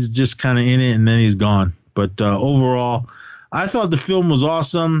 He's just kind of in it, and then he's gone. But overall, I thought the film was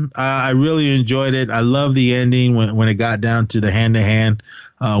awesome. I really enjoyed it. I love the ending when it got down to the hand-to-hand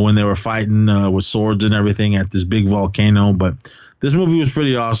when they were fighting with swords and everything at this big volcano. But this movie was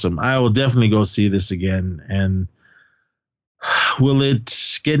pretty awesome. I will definitely go see this again. And will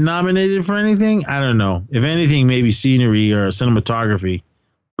it get nominated for anything? I don't know. If anything, maybe scenery or cinematography.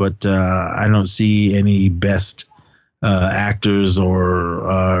 But I don't see any best actors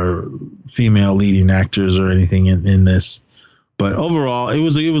or female leading actors or anything in this. But overall, it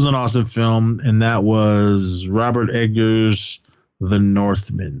was an awesome film, and that was Robert Eggers' The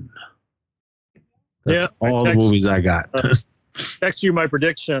Northman. That's all the movies I got. Text you my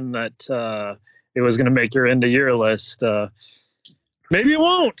prediction that it was going to make your end of year list. Maybe it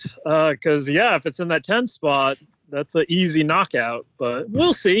won't, because if it's in that 10 spot, that's an easy knockout. But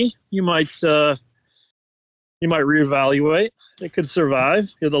we'll see. You might you might reevaluate. It could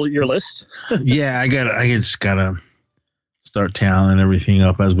survive your list. Yeah, I just gotta start tallying everything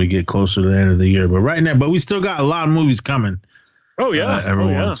up as we get closer to the end of the year. But right now, we still got a lot of movies coming. Oh yeah,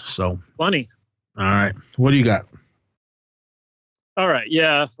 everyone. Oh, yeah. So funny. All right, what do you got? All right,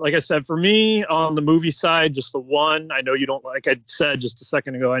 yeah. Like I said, for me on the movie side, just the one. I know you don't, like I said just a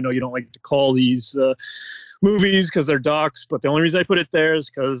second ago, I know you don't like to call these movies because they're docs, but the only reason I put it there is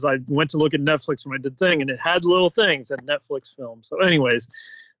because I went to look at Netflix when I did Thing, and it had little things at Netflix film. So anyways,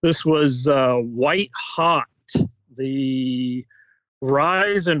 this was White Hot, the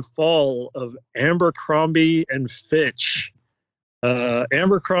rise and fall of Abercrombie and Fitch.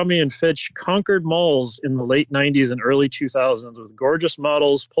 Abercrombie and Fitch conquered malls in the late 90s and early 2000s with gorgeous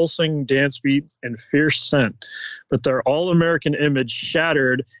models, pulsing dance beat, and fierce scent. But their all-American image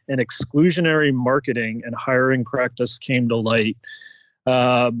shattered, and exclusionary marketing and hiring practice came to light.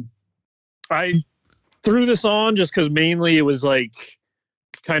 I threw this on just because mainly it was like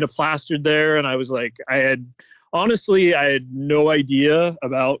kind of plastered there, and I was like, I had no idea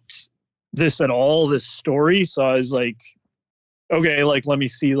about this at all, this story. So I was like, okay, like, let me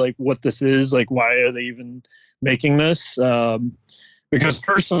see, like, what this is, like, why are they even making this? Because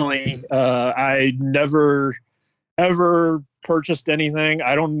personally, I never, ever purchased anything.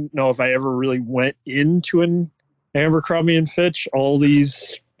 I don't know if I ever really went into an Abercrombie and Fitch all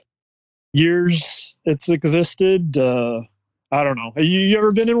these years it's existed. I don't know. Have you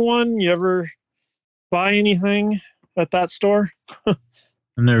ever been in one? You ever buy anything at that store? I've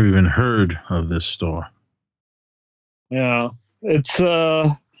never even heard of this store. Yeah. It's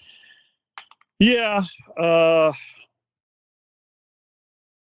I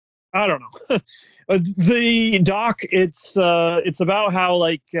don't know. The doc, it's about how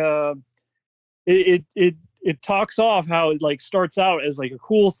like it talks off how it like starts out as like a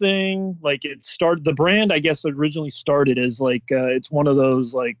cool thing. Like the brand, I guess, originally started as like it's one of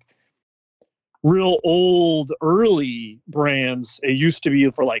those like real old early brands. It used to be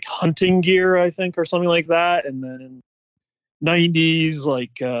for like hunting gear, I think, or something like that, and then in 90s,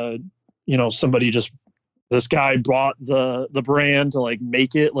 like this guy bought the brand to like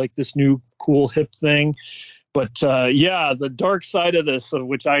make it like this new cool hip thing. But the dark side of this, of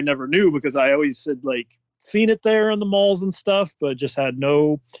which I never knew because I always had like seen it there in the malls and stuff, but just had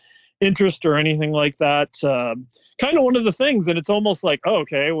no interest or anything like that. Kind of one of the things, and it's almost like, oh,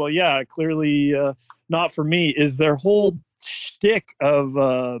 okay, well, yeah, clearly not for me, is their whole shtick of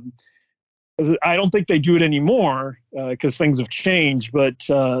I don't think they do it anymore because things have changed, but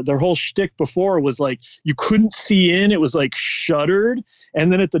their whole shtick before was like you couldn't see in. It was like shuttered.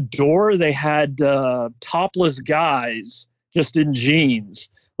 And then at the door, they had topless guys just in jeans,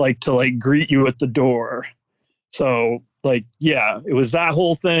 like to like greet you at the door. So like, yeah, it was that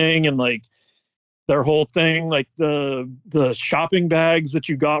whole thing. And like their whole thing, like the shopping bags that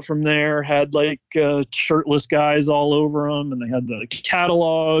you got from there had like shirtless guys all over them. And they had the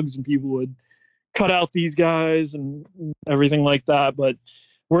catalogs and people would cut out these guys and everything like that. But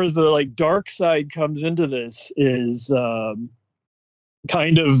where the like dark side comes into this is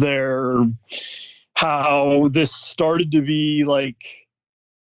kind of how this started to be like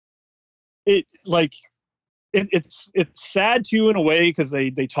it's sad too in a way because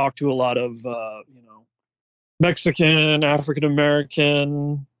they talk to a lot of Mexican, African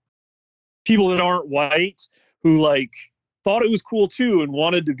American people that aren't white who like thought it was cool too and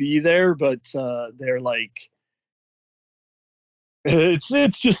wanted to be there, but they're like,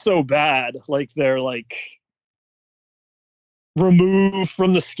 it's just so bad. Like they're like removed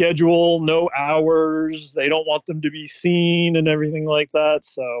from the schedule, no hours. They don't want them to be seen and everything like that.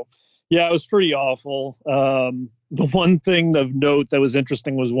 So yeah, it was pretty awful. The one thing of note that was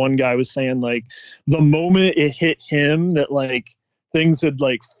interesting was one guy was saying like the moment it hit him that like things had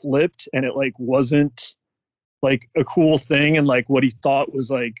like flipped and it like wasn't like a cool thing and like what he thought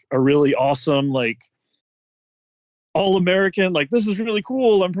was like a really awesome like all American, like this is really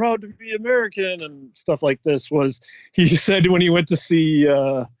cool, I'm proud to be American and stuff like this, was he said when he went to see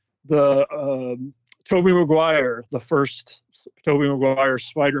the Tobey Maguire, the first Tobey Maguire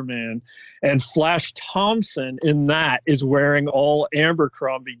Spider-Man, and Flash Thompson in that is wearing all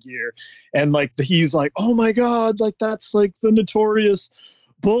Abercrombie gear, and like he's like, oh my god, like that's like the notorious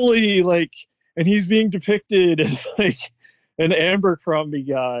bully, like, and he's being depicted as like an Abercrombie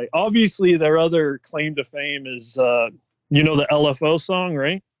guy. Obviously, their other claim to fame is, the LFO song,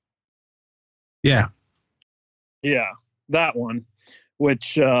 right? Yeah. Yeah, that one,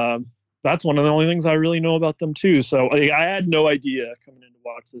 which that's one of the only things I really know about them, too. So like, I had no idea coming in to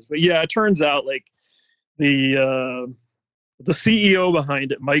watch this. But yeah, it turns out like the CEO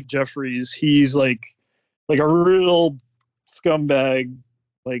behind it, Mike Jeffries, he's like like a real scumbag,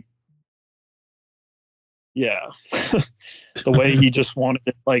 like, yeah. The way he just wanted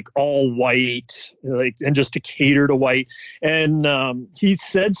it like all white, like, and just to cater to white. And he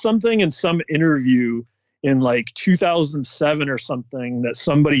said something in some interview in like 2007 or something that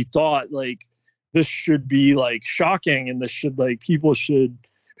somebody thought like this should be like shocking and this should like people should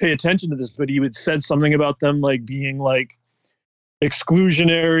pay attention to this, but he had said something about them like being like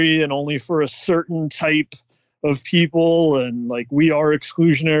exclusionary and only for a certain type of people, and like we are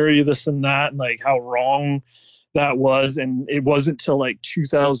exclusionary, this and that, and like how wrong that was. And it wasn't till like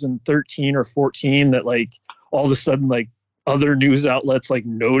 2013 or 14 that like all of a sudden like other news outlets like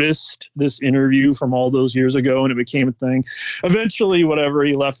noticed this interview from all those years ago, and it became a thing. Eventually, whatever,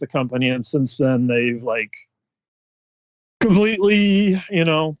 he left the company, and since then they've like completely,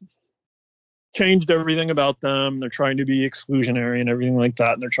 changed everything about them. They're trying to be exclusionary and everything like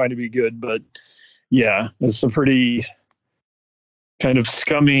that, and they're trying to be good. But yeah, it's a pretty kind of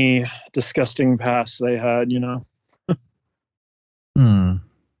scummy, disgusting past they had, And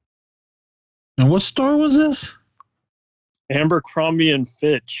what store was this? Abercrombie and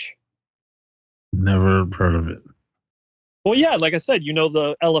Fitch. Never heard of it. Well, yeah, like I said,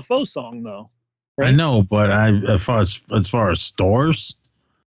 the LFO song though. Right? I know, but as far as stores,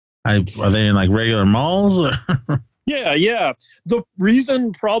 are they in like regular malls? Or? Yeah. The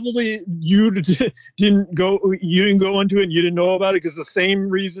reason probably you didn't go into it and you didn't know about it because the same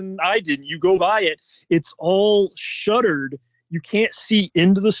reason I didn't. You go by it, it's all shuttered. You can't see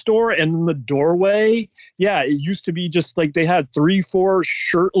into the store, and in the doorway, yeah, it used to be just like they had 3-4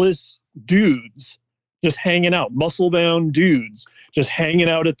 shirtless dudes just hanging out, muscle-bound dudes just hanging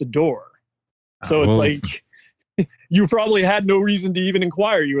out at the door. So it's like you probably had no reason to even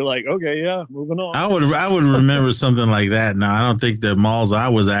inquire. You were like, okay, yeah, moving on. I would remember something like that. Now, I don't think the malls I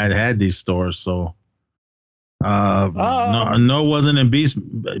was at had these stores, so no, it wasn't in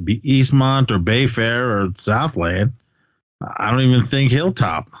Eastmont or Bayfair or Southland. I don't even think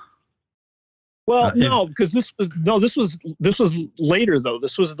Hilltop. Well, no, because this was later though.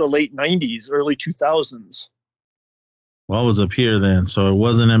 This was the late 90s, early 2000s. Well, it was up here then, so it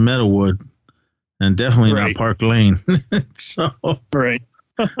wasn't in Meadowwood, and definitely not Park Lane. So right.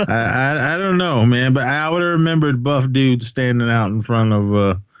 I don't know, man, but I would have remembered buff dudes standing out in front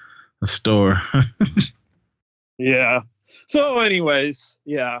of a store. Yeah. So anyways,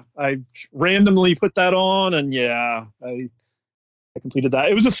 yeah, I randomly put that on, and yeah, I completed that.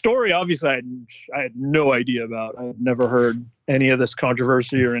 It was a story, obviously, I had no idea about. I had never heard any of this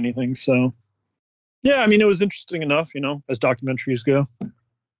controversy or anything. So, yeah, I mean, it was interesting enough, as documentaries go.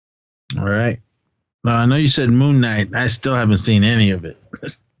 All right. Now, I know you said Moon Knight. I still haven't seen any of it.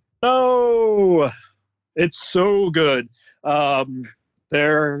 No, it's so good.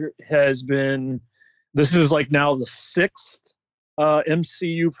 There has been... This is like now the 6th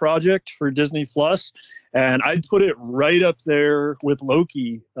MCU project for Disney Plus, and I'd put it right up there with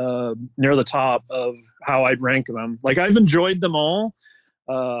Loki, near the top of how I'd rank them. Like I've enjoyed them all,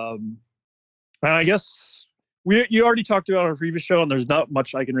 and I guess you already talked about it on a previous show, and there's not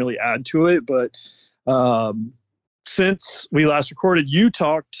much I can really add to it. But since we last recorded, you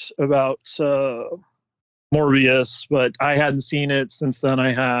talked about Morbius, but I hadn't seen it since then.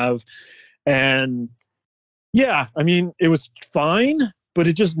 I have, and yeah, I mean, it was fine, but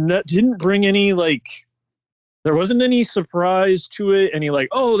it just didn't bring any, like, there wasn't any surprise to it, any like,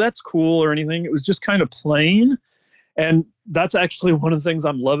 oh, that's cool or anything. It was just kind of plain. And that's actually one of the things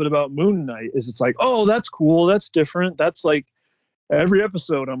I'm loving about Moon Knight is it's like, oh, that's cool. That's different. That's like every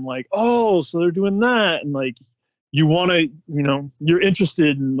episode I'm like, oh, so they're doing that. And like, you want to, you're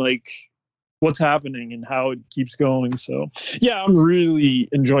interested in like what's happening and how it keeps going. So yeah, I'm really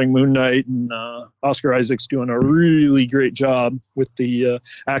enjoying Moon Knight, and Oscar Isaac's doing a really great job with the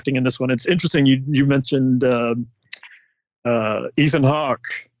acting in this one. It's interesting. You mentioned Ethan Hawke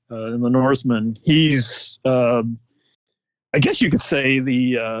in The Northman. He's, I guess you could say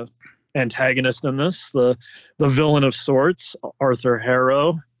the antagonist in this, the villain of sorts, Arthur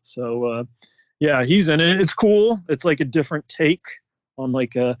Harrow. So yeah, he's in it. It's cool. It's like a different take on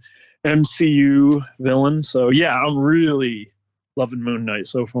like a MCU villain. So yeah, I'm really loving Moon Knight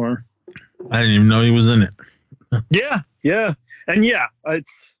so far. I didn't even know he was in it. Yeah. And yeah,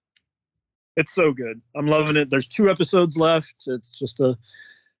 it's so good. I'm loving it. There's 2 episodes left. It's just a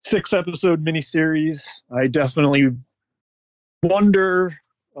 6-episode miniseries. I definitely wonder,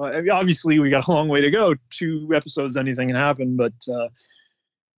 obviously we got a long way to go. 2 episodes, anything can happen, but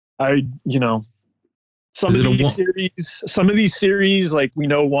some of these series, like we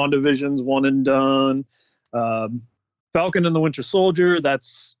know WandaVision's one and done. Falcon and the Winter Soldier,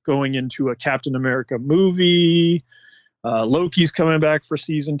 that's going into a Captain America movie. Loki's coming back for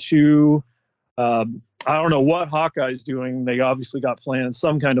season 2. I don't know what Hawkeye's doing. They obviously got plans,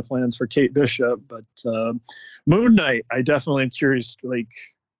 some kind of plans for Kate Bishop, but Moon Knight, I definitely am curious, like,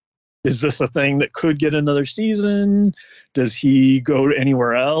 is this a thing that could get another season? Does he go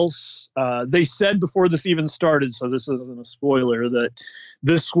anywhere else? They said before this even started, so this isn't a spoiler, that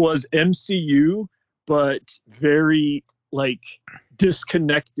this was MCU, but very, like,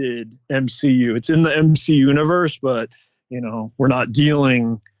 disconnected MCU. It's in the MC universe, but, you know, we're not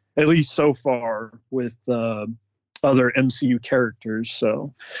dealing, at least so far, with other MCU characters.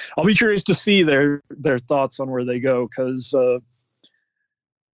 So I'll be curious to see their thoughts on where they go, because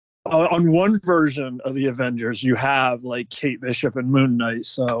on one version of the Avengers, you have like Kate Bishop and Moon Knight.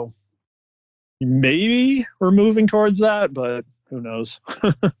 So maybe we're moving towards that, but who knows?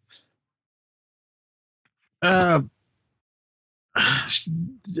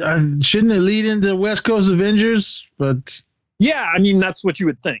 Shouldn't it lead into West Coast Avengers? But yeah, I mean, that's what you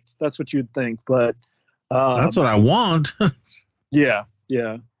would think. But that's what I want. yeah.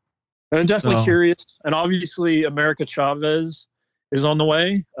 I'm definitely curious. And obviously, America Chavez is on the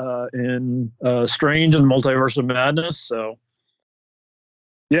way in Strange and Multiverse of Madness. So,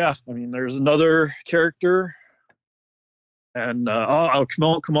 yeah, I mean, there's another character. And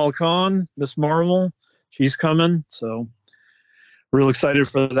Kamala Khan, Miss Marvel, she's coming. So, real excited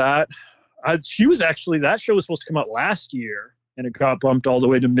for that. That show was supposed to come out last year, and it got bumped all the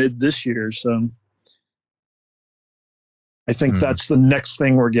way to mid this year. So, I think that's the next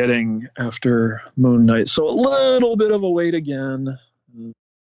thing we're getting after Moon Knight. So a little bit of a wait again.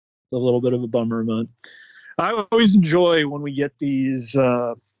 A little bit of a bummer, but I always enjoy when we get these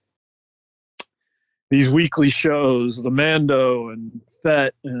weekly shows, the Mando and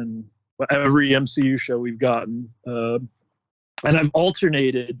Fett and every MCU show we've gotten. And I've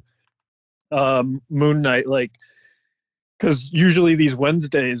alternated Moon Knight, like, because usually these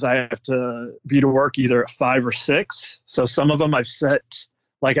Wednesdays I have to be to work either at 5 or 6. So some of them I've set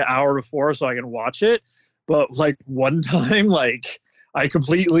like an hour before so I can watch it. But like one time, like I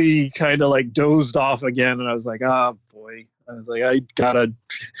completely kind of like dozed off again, and I was like, boy. I was like, I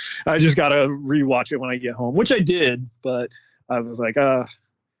just gotta rewatch it when I get home, which I did. But I was like,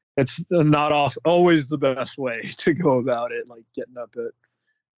 it's not always the best way to go about it, like getting up at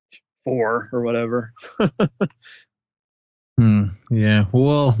 4 or whatever. Yeah.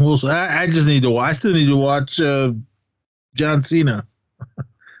 Well, I just need to. I still need to watch John Cena.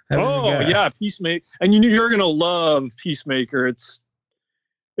 Yeah, Peacemaker, and you're gonna love Peacemaker. It's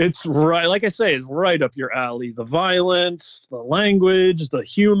right, like I say, it's right up your alley. The violence, the language, the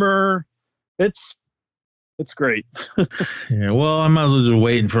humor. It's great. Yeah. Well, I might as well just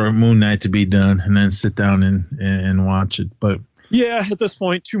waiting for Moon Knight to be done and then sit down and watch it. But yeah, at this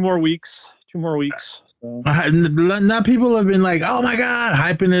point, 2 more weeks. So. Now people have been like, "Oh my God,"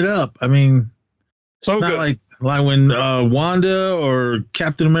 hyping it up. I mean, so not good. like when Wanda or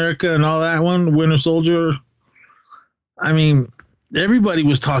Captain America and all that one, Winter Soldier. I mean, everybody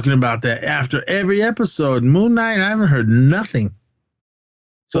was talking about that after every episode. Moon Knight, I haven't heard nothing.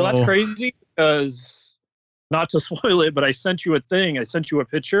 So that's crazy because, not to spoil it, but I sent you a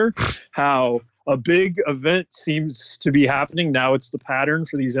picture, how a big event seems to be happening. Now it's the pattern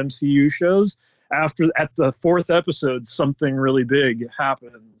for these MCU shows. At the 4th episode, something really big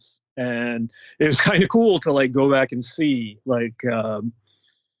happens. And it was kind of cool to like go back and see, like, I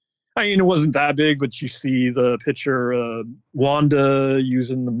mean, it wasn't that big, but you see the picture of Wanda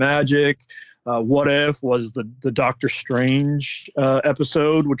using the magic. What If was the Doctor Strange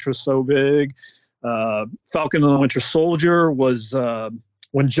episode, which was so big. Falcon and the Winter Soldier was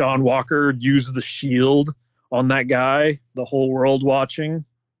when John Walker used the shield on that guy, the whole world watching.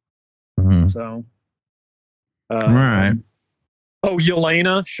 Mm-hmm. So, right. Oh,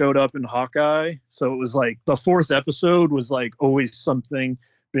 Yelena showed up in Hawkeye. So it was like the 4th episode was like always something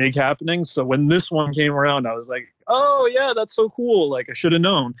big happening. So when this one came around, I was like, oh yeah, that's so cool. Like I should have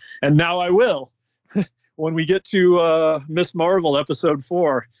known. And now I will. When we get to Miss Marvel episode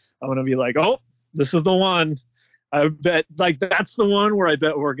 4, I'm going to be like, oh, this is the one. I bet like that's the one where I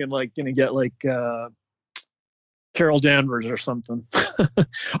bet we're gonna get like Carol Danvers or something.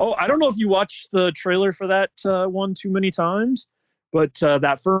 Oh, I don't know if you watched the trailer for that one too many times, but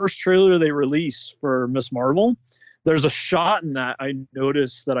that first trailer they released for Miss Marvel, there's a shot in that I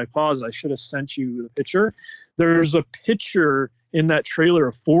noticed that I paused. I should have sent you the picture. There's a picture in that trailer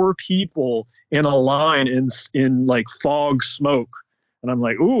of 4 people in a line in like fog smoke. And I'm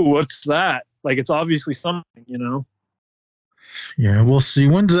like, ooh, what's that? Like, it's obviously something, you know? Yeah, we'll see.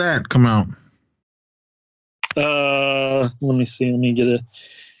 When does that come out? Let me see. Let me get a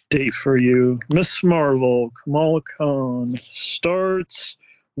date for you. Miss Marvel, Kamala Khan starts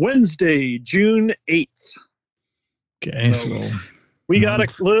Wednesday, June 8th. Okay, so we got a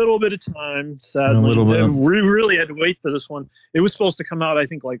little bit of time, sadly. A little bit. We really had to wait for this one. It was supposed to come out, I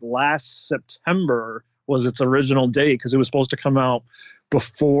think, like last September was its original date, because it was supposed to come out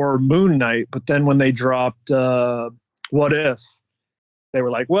before Moon Knight. But then when they dropped What If, they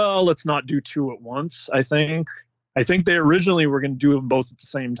were like, well, let's not do two at once, I think. I think they originally were going to do them both at the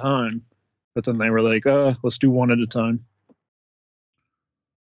same time. But then they were like, let's do one at a time.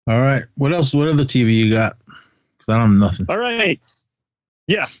 All right. What else? What other TV you got? Because I don't have nothing. All right.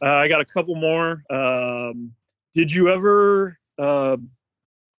 Yeah, I got a couple more. Did you ever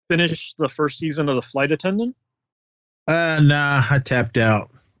finish the first season of The Flight Attendant? Nah, I tapped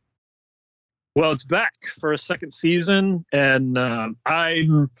out. Well, it's back for a second season, and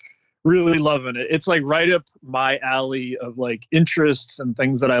I'm really loving it. It's like right up my alley of like interests and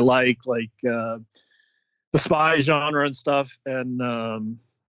things that I like the spy genre and stuff. And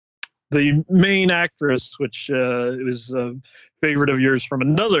the main actress, which was a favorite of yours from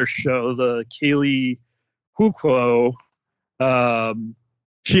another show, the Kaylee Cuoco,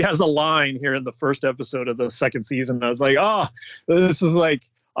 she has a line here in the first episode of the second season. I was like, this is like,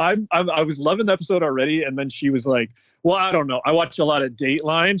 I was loving the episode already. And then she was like, well, I don't know. I watch a lot of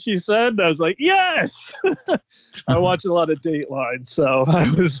Dateline, she said. I was like, yes, I watch a lot of Dateline. So I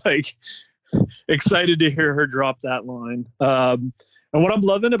was like excited to hear her drop that line. And what I'm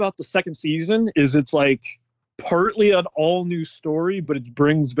loving about the second season is it's like partly an all new story, but it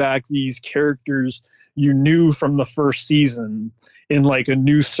brings back these characters you knew from the first season in like a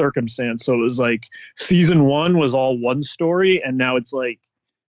new circumstance. So it was like season one was all one story, and now it's like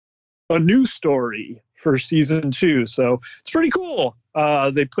a new story for season two. So it's pretty cool.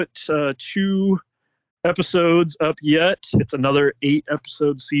 They put 2 episodes up yet. It's another 8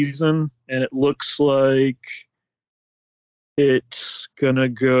 episode season, and it looks like it's gonna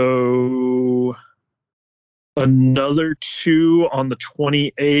go another 2 on the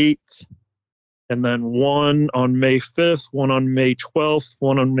 28th, and then 1 on May 5th, 1 on May 12th,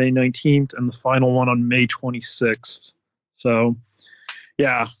 1 on May 19th, and the final one on May 26th. So,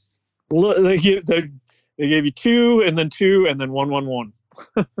 yeah, they gave you 2, and then 2, and then 1, 1, 1.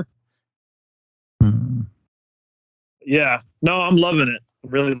 Yeah, no, I'm loving it. I'm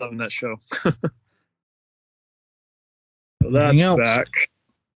really loving that show. So that's back.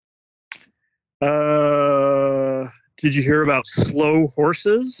 Did you hear about Slow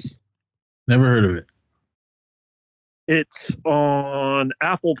Horses? Never heard of it. It's on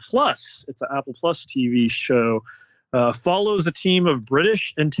Apple Plus. It's an Apple Plus TV show. Follows a team of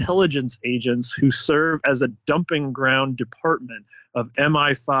British intelligence agents who serve as a dumping ground department of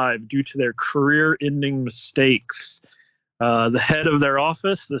MI5 due to their career-ending mistakes. The head of their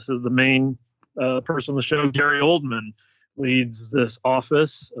office, this is the main person on the show, Gary Oldman, leads this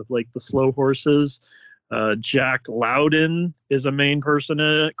office of like the Slow Horses. Jack Loudon is a main person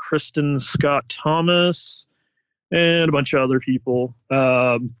in it. Kristen Scott Thomas and a bunch of other people.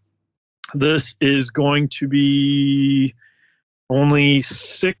 This is going to be only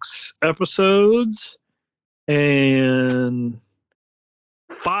 6 episodes, and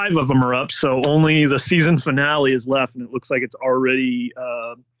 5 of them are up. So only the season finale is left, and it looks like it's already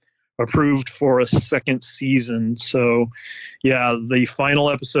approved for a second season. So yeah, the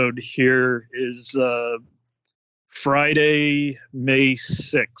final episode here is Friday, May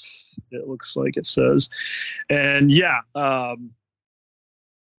 6th. It looks like it says. And yeah,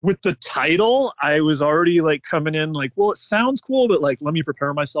 with the title, I was already like coming in like, well, it sounds cool, but like, let me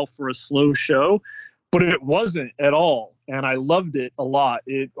prepare myself for a slow show. But it wasn't at all. And I loved it a lot.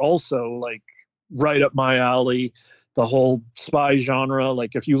 It also like right up my alley. The whole spy genre,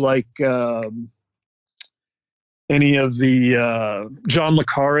 like if you like any of the John le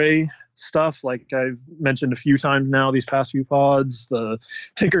Carre stuff, like I've mentioned a few times now these past few pods, the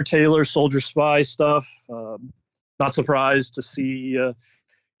Tinker Tailor Soldier Spy stuff. Not surprised to see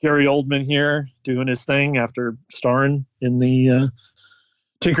Gary Oldman here doing his thing after starring in the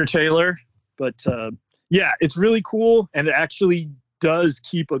Tinker Tailor. But yeah, it's really cool, and it actually does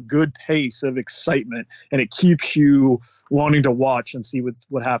keep a good pace of excitement, and it keeps you wanting to watch and see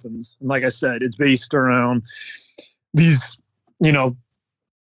what happens. And like I said, it's based around these,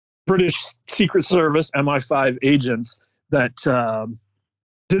 British Secret Service MI5 agents that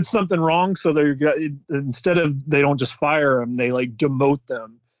did something wrong. So instead of, they don't just fire them, they like demote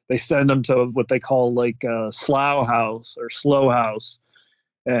them. They send them to what they call like a slough house or slow house.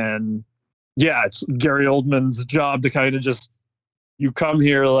 And yeah, it's Gary Oldman's job to kind of just you come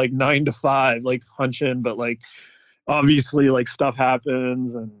here like 9 to 5, like punch in, but like obviously like stuff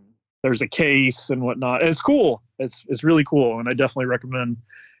happens and there's a case and whatnot. And it's cool. It's really cool. And I definitely recommend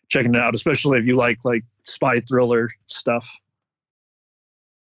checking it out, especially if you like spy thriller stuff.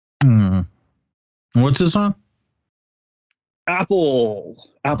 What's this on? Apple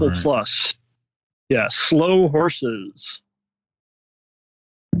right. Plus. Yeah. Slow Horses.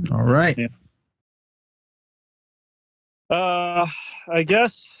 All right. Yeah. I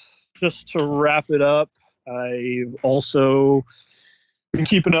guess just to wrap it up, I've also been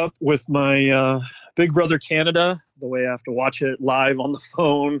keeping up with my Big Brother Canada, the way I have to watch it live on the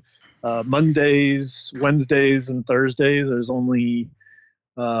phone. Mondays, Wednesdays, and Thursdays. There's only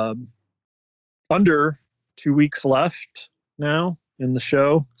under 2 weeks left now in the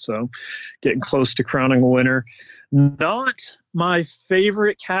show, so getting close to crowning a winner. Not my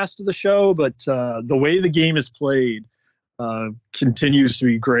favorite cast of the show, but the way the game is played continues to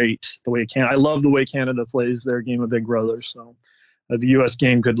be great. I love the way Canada plays their game of Big Brother, so the U.S.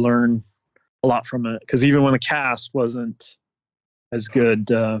 game could learn a lot from it, because even when the cast wasn't as good,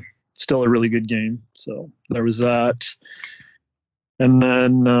 still a really good game. So there was that. And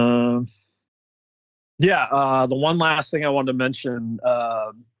then, the one last thing I wanted to mention,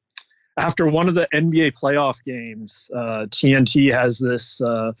 after one of the NBA playoff games, TNT has this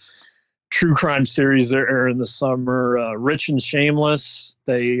true crime series they're airing this summer, Rich and Shameless.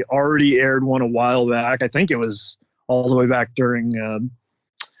 They already aired one a while back. I think it was all the way back during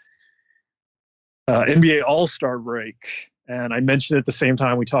NBA All-Star break. And I mentioned at the same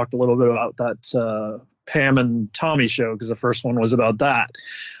time we talked a little bit about that Pam and Tommy show, because the first one was about that.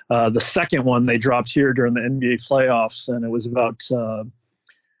 The second one they dropped here during the NBA playoffs, and it was about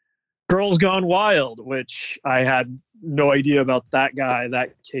Girls Gone Wild, which I had no idea about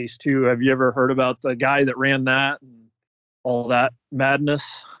that case too. Have you ever heard about the guy that ran that and all that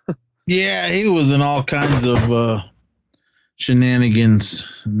madness? Yeah, he was in all kinds of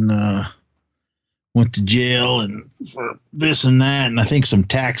shenanigans and went to jail and for this and that, and I think some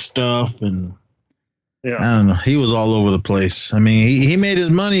tax stuff, and I don't know. He was all over the place. I mean, he made his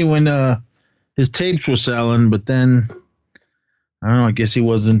money when his tapes were selling, but then I don't know. I guess he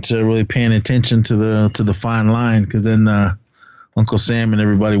wasn't really paying attention to the fine line, because then Uncle Sam and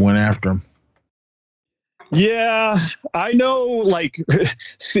everybody went after him. Yeah, I know. Like,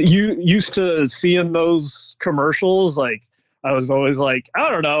 you used to seeing those commercials. Like, I was always like, I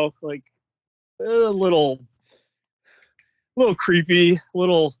don't know, like a little creepy,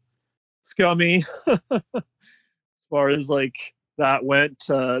 little scummy, as far as like that went.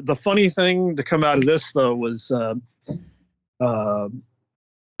 The funny thing to come out of this though was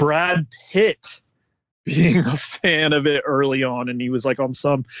Brad Pitt being a fan of it early on, and he was like on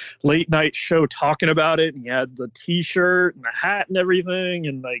some late night show talking about it, and he had the t-shirt and the hat and everything.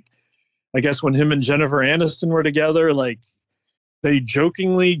 And like, I guess when him and Jennifer Aniston were together, like they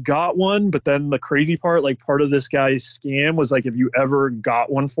jokingly got one, but then the crazy part, like part of this guy's scam was like, if you ever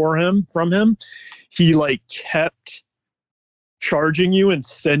got one from him, he like kept charging you and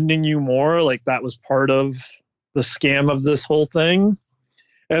sending you more. Like that was part of the scam of this whole thing.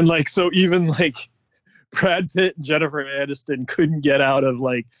 And like, so even like Brad Pitt and Jennifer Aniston couldn't get out of,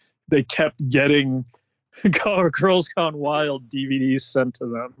 like, they kept getting Girls Gone Wild DVDs sent to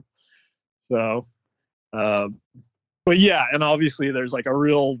them. So, but yeah, and obviously there's like a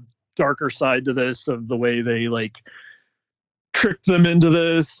real darker side to this of the way they like tricked them into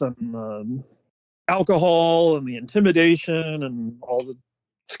this, and alcohol and the intimidation and all the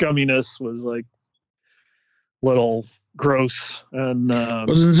scumminess was like little gross. And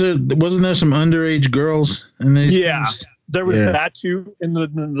wasn't there some underage girls in these things? There was that too. And the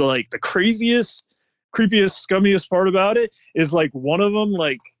like the craziest, creepiest, scummiest part about it is like one of them,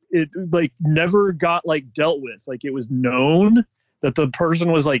 like it like never got like dealt with. Like it was known that the person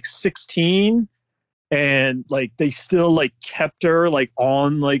was like 16, and like they still like kept her like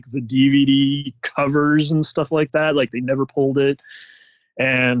on like the DVD covers and stuff like that. Like they never pulled it.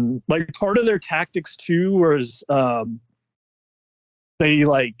 And like part of their tactics too was they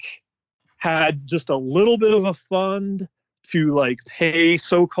like had just a little bit of a fund to like pay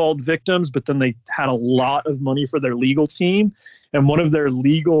so-called victims, but then they had a lot of money for their legal team. And one of their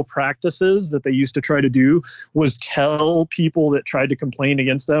legal practices that they used to try to do was tell people that tried to complain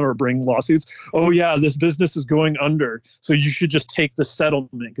against them or bring lawsuits, oh yeah, this business is going under, so you should just take the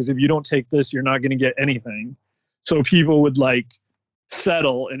settlement, because if you don't take this, you're not going to get anything. So people would like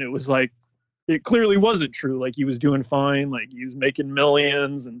settle, and it was like, it clearly wasn't true. Like he was doing fine, like he was making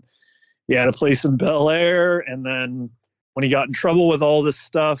millions, and he had a place in Bel Air. And then when he got in trouble with all this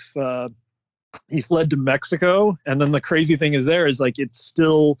stuff, he fled to Mexico. And then the crazy thing is like, it's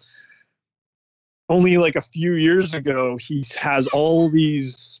still only like a few years ago, he has all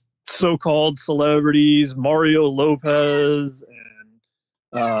these so-called celebrities, Mario Lopez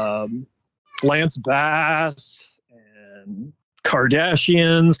and Lance Bass and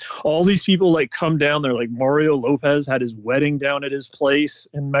Kardashians, all these people like come down there. Like Mario Lopez had his wedding down at his place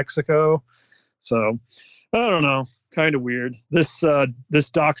in Mexico. So I don't know, kind of weird. This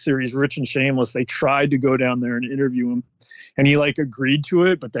doc series, Rich and Shameless, they tried to go down there and interview him, and he like agreed to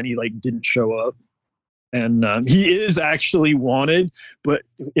it, but then he like didn't show up. And he is actually wanted, but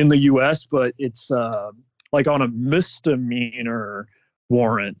in the U.S., but it's like on a misdemeanor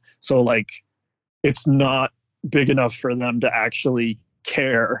warrant. So like it's not big enough for them to actually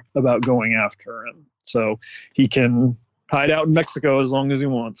care about going after him. So he can hide out in Mexico as long as he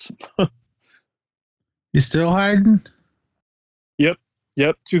wants. He's still hiding? Yep,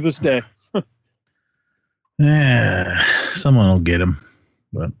 to this day. Yeah, someone will get him.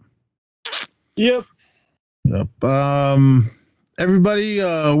 But Yep. Everybody,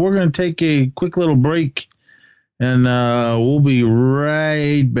 we're going to take a quick little break, and we'll be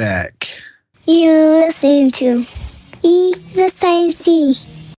right back. You're listening to E the Science C.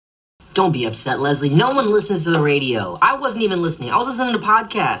 Don't be upset, Leslie. No one listens to the radio. I wasn't even listening. I was listening to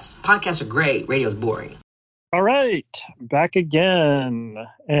podcasts. Podcasts are great. Radio's boring. All right, back again.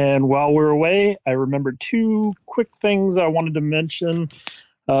 And while we're away, I remembered two quick things I wanted to mention.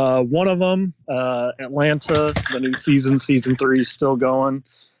 One of them, Atlanta, the new season 3 is still going.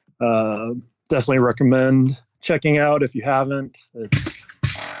 Definitely recommend checking out if you haven't. It's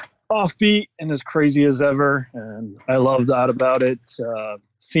offbeat and as crazy as ever, and I love that about it.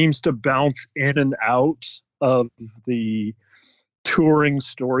 Seems to bounce in and out of the touring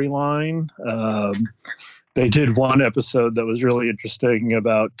storyline. They did one episode that was really interesting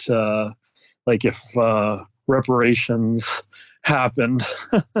about like if reparations happened.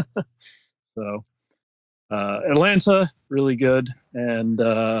 So Atlanta, really good. And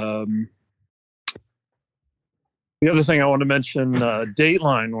the other thing I want to mention,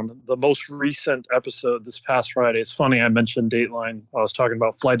 Dateline, the most recent episode this past Friday. It's funny I mentioned Dateline. I was talking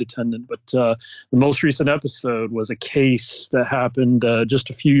about Flight Attendant, but the most recent episode was a case that happened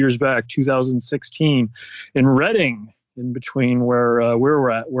just a few years back, 2016, in Reading, in between where we're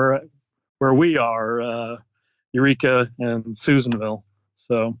at, where we are, Eureka and Susanville.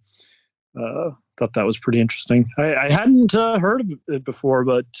 So thought that was pretty interesting. I hadn't heard of it before,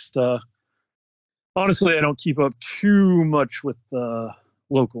 but honestly, I don't keep up too much with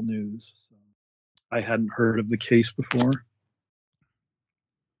local news. So I hadn't heard of the case before.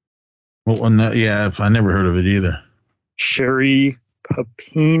 Well, yeah, I never heard of it either. Sherry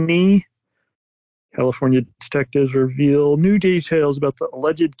Papini. California detectives reveal new details about the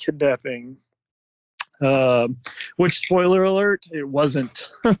alleged kidnapping. Which, spoiler alert, it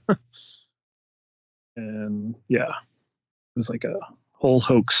wasn't. And yeah, it was like a whole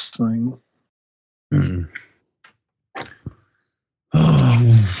hoax thing. Mm.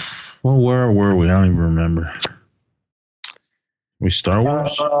 Well, where were we? I don't even remember. We Star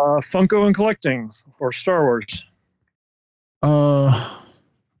Wars? Funko and Collecting, or Star Wars.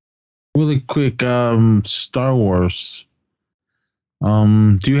 Really quick, Star Wars.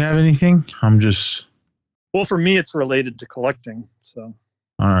 Do you have anything? Well, for me, it's related to collecting. So.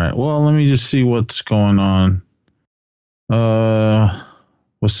 All right. Well, let me just see what's going on.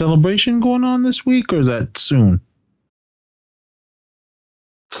 Was Celebration going on this week, or is that soon?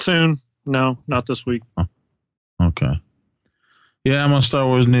 Soon. No, not this week. Oh, okay. Yeah, I'm on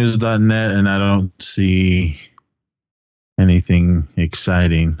StarWarsNews.net, and I don't see anything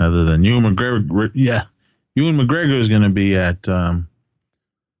exciting other than Ewan McGregor. Yeah, Ewan McGregor is going to be at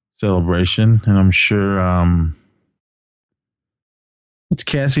Celebration, and I'm sure. What's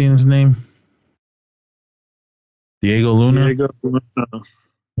Cassian's name? Diego Luna.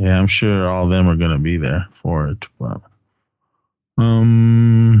 Yeah, I'm sure all of them are going to be there for it. But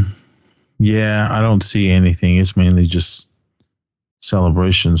yeah, I don't see anything. It's mainly just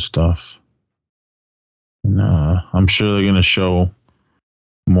Celebration stuff. And I'm sure they're going to show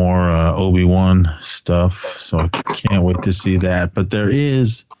more Obi-Wan stuff, so I can't wait to see that. But there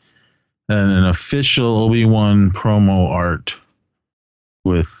is an official Obi-Wan promo art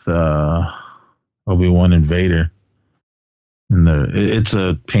with Obi-Wan and Vader. And it's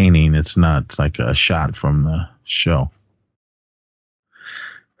a painting. It's like a shot from the show.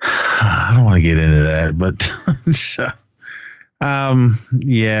 I don't want to get into that, but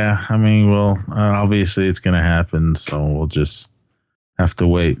yeah, I mean, well, obviously it's going to happen, so we'll just have to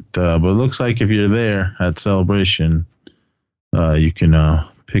wait. But it looks like if you're there at Celebration, you can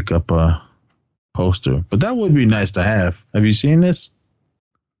pick up a poster. But that would be nice to have. Have you seen this?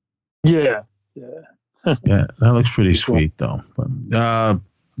 Yeah. Yeah, that looks pretty sweet though. But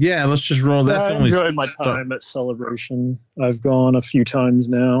yeah, let's just roll. That's I enjoyed my time at Celebration. I've gone a few times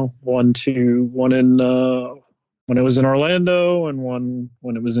now. One in when it was in Orlando, and one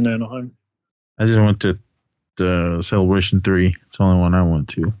when it was in Anaheim. I just went to the Celebration 3. It's the only one I went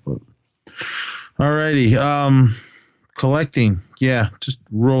to. But alrighty, collecting. Yeah, just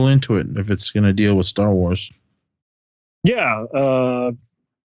roll into it if it's going to deal with Star Wars. Yeah,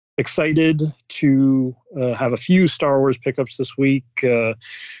 excited to have a few Star Wars pickups this week.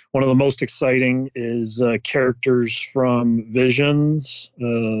 One of the most exciting is characters from Visions.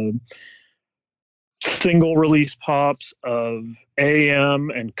 Single release pops of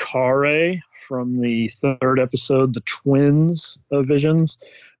AM and Kare from the third episode, The Twins of Visions.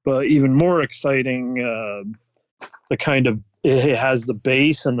 But even more exciting, it has the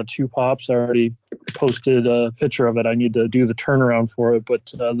base and the two pops. I already posted a picture of it. I need to do the turnaround for it.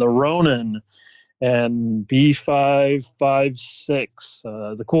 But the Ronin and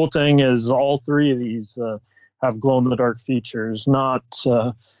B556. The cool thing is all three of these have glow-in-the-dark features. Not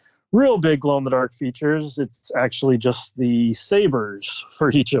real big glow-in-the-dark features. It's actually just the sabers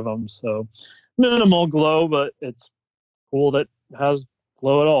for each of them. So minimal glow, but it's cool that it has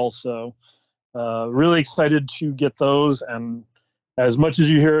glow at all. So really excited to get those. And as much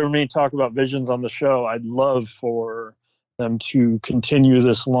as you hear me talk about Visions on the show, I'd love for them to continue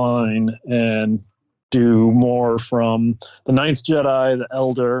this line and do more from The Ninth Jedi, The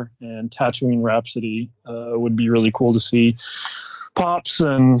Elder, and Tatooine Rhapsody. Would be really cool to see pops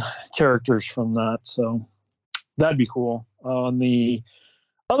and characters from that. So that'd be cool. On the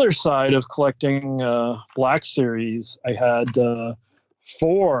other side of collecting Black Series, I had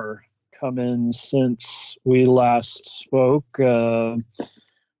 4 come in since we last spoke. From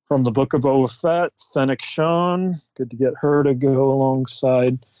the Book of Boba Fett, Fennec Shand. Good to get her to go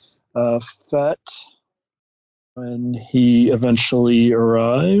alongside Fett when he eventually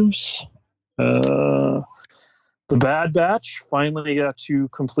arrives. The Bad Batch, finally got to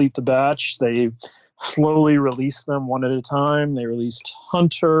complete the batch. They slowly released them one at a time. They released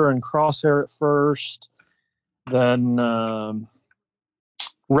Hunter and Crosshair at first. Then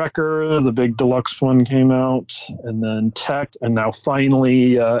Wrecker, the big deluxe one, came out. And then Tech, and now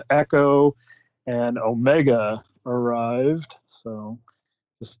finally Echo and Omega arrived. So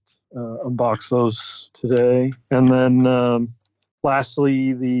just unbox those today. And then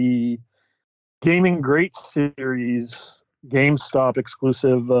lastly, the Gaming Greats series, GameStop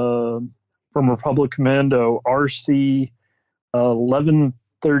exclusive from Republic Commando, RC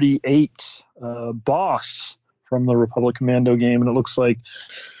 1138 Boss from the Republic Commando game. And it looks like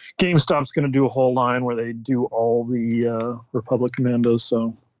GameStop's going to do a whole line where they do all the Republic Commandos.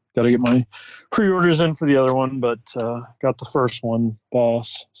 So got to get my pre-orders in for the other one, but got the first one,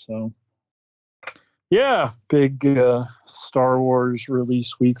 Boss. So yeah, big Star Wars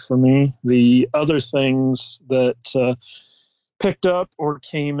release week for me. The other things that picked up or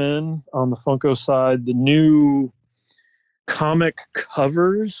came in on the Funko side, the new comic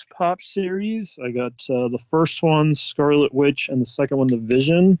covers pop series. I got the first one, Scarlet Witch, and the second one, The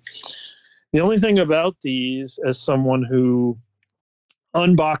Vision. The only thing about these, as someone who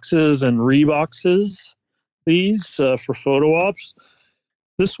unboxes and reboxes these for photo ops,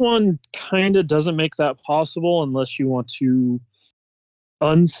 this one kind of doesn't make that possible unless you want to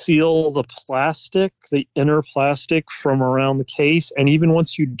unseal the plastic, the inner plastic from around the case. And even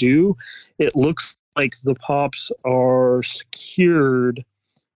once you do, it looks like the pops are secured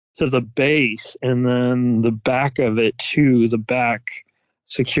to the base and then the back of it too, the back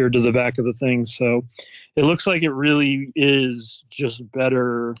secured to the back of the thing. So it looks like it really is just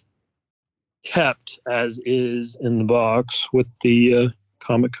better kept as is in the box with the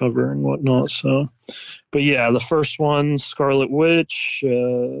comic cover and whatnot. So, but yeah, the first one, Scarlet Witch,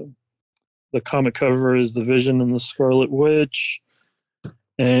 the comic cover is The Vision and the Scarlet Witch.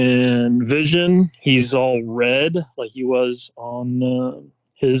 And Vision, he's all red like he was on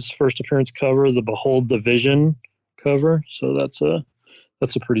his first appearance cover, the Behold the Vision cover. So that's a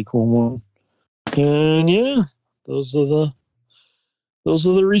pretty cool one. And yeah, those are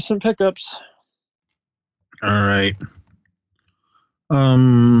the recent pickups. All right.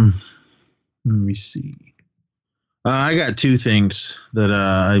 Let me see. I got 2 things that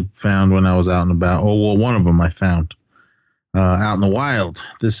I found when I was out and about. Oh, well, one of them I found out in the wild.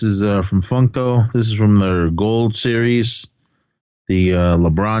 This is from Funko. This is from their Gold series. The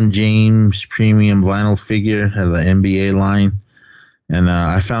LeBron James premium vinyl figure out of the NBA line. And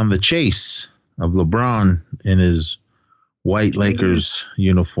I found the chase of LeBron in his white Lakers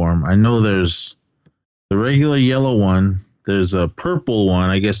uniform. I know there's the regular yellow one. There's a purple one.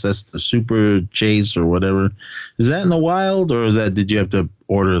 I guess that's the Super Chase or whatever. Is that in the wild, or did you have to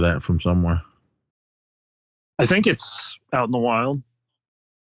order that from somewhere? I think it's out in the wild.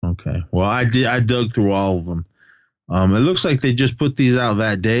 Okay. Well, I dug through all of them. It looks like they just put these out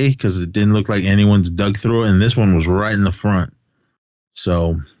that day because it didn't look like anyone's dug through it, and this one was right in the front.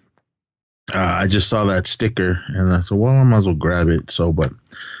 So I just saw that sticker, and I said, well, I might as well grab it. So, but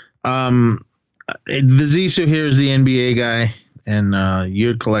the Zissou here is the NBA guy, and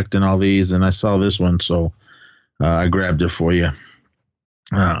you're collecting all these, and I saw this one, so I grabbed it for you.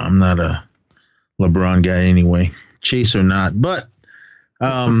 I'm not a LeBron guy anyway, Chase or not, but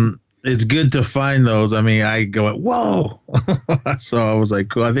it's good to find those. I mean, I go, whoa. So I was like,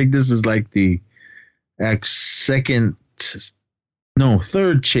 cool. I think this is like the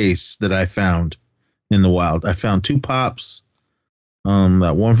third Chase that I found in the wild. I found 2 pops,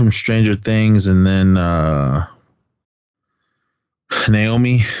 that one from Stranger Things, and then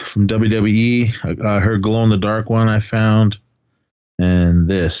Naomi from WWE, her glow in the dark one I found, and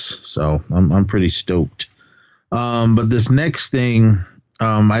this. So I'm pretty stoked. But this next thing,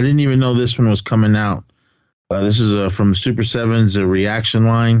 I didn't even know this one was coming out. This is from Super 7's Reaction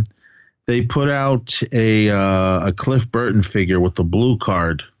line. They put out a Cliff Burton figure with the blue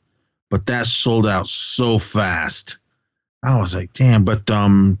card, but that sold out so fast. I was like, damn. But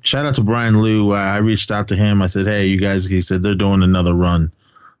shout out to Brian Liu. I reached out to him. I said, hey, you guys, he said they're doing another run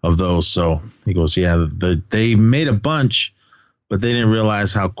of those. So he goes, yeah, they made a bunch, but they didn't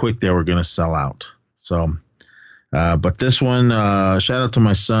realize how quick they were going to sell out. So, but this one, shout out to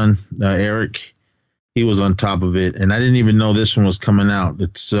my son, Eric. He was on top of it, and I didn't even know this one was coming out.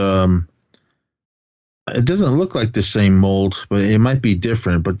 It's it doesn't look like the same mold, but it might be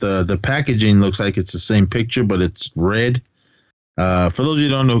different. But the packaging looks like it's the same picture, but it's red. For those of you who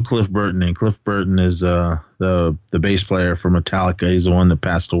don't know who Cliff Burton is, Cliff Burton is the bass player for Metallica. He's the one that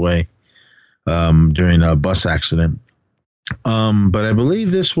passed away during a bus accident. But I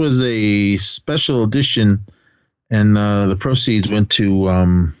believe this was a special edition, and the proceeds went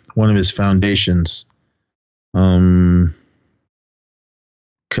to one of his foundations.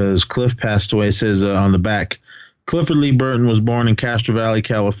 Because Cliff passed away. It says on the back, Clifford Lee Burton was born in Castro Valley,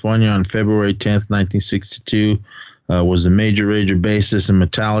 California on February 10th, 1962. Was a major bassist in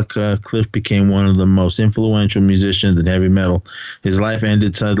Metallica. Cliff became one of the most influential musicians in heavy metal. His life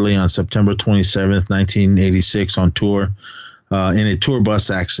ended suddenly on September 27th, 1986 on tour, in a tour bus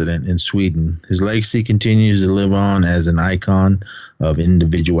accident in Sweden. His legacy continues to live on as an icon of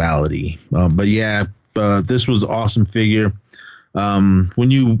individuality. But yeah, this was an awesome figure. When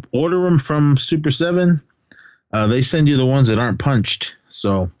you order them from Super 7, they send you the ones that aren't punched.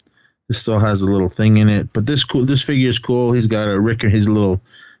 So this still has a little thing in it. But this figure is cool. He's got his little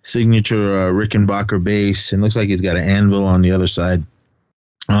signature Rickenbacker bass, and looks like he's got an anvil on the other side.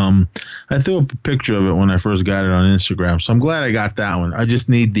 I threw up a picture of it when I first got it on Instagram, so I'm glad I got that one. I just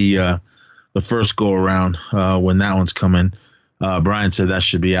need the first go around when that one's coming. Brian said that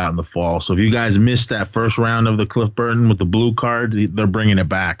should be out in the fall. So if you guys missed that first round of the Cliff Burton with the blue card, they're bringing it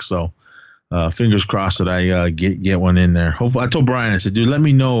back. So fingers crossed that I get one in there. Hopefully, I told Brian, I said, dude, let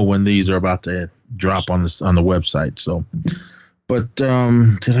me know when these are about to drop on the website. So, but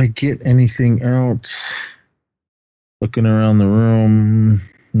did I get anything else? Looking around the room,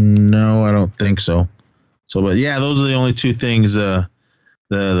 no, I don't think so. So, but yeah, those are the only 2 things that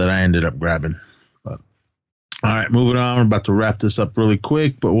I ended up grabbing. All right, moving on. We're about to wrap this up really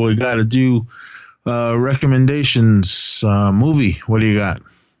quick, but we got to do recommendations. Movie, what do you got?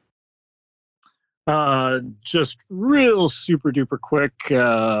 Just real super duper quick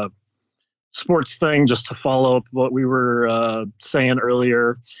sports thing, just to follow up what we were saying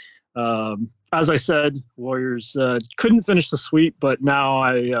earlier. As I said, Warriors couldn't finish the sweep, but now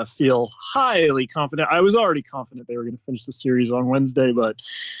I feel highly confident. I was already confident they were going to finish the series on Wednesday, but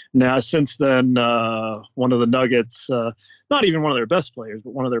now since then, one of the Nuggets, not even one of their best players,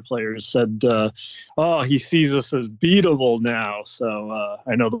 but one of their players said, he sees us as beatable now. So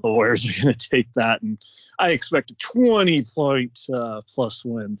I know the Warriors are going to take that, and I expect a 20-point plus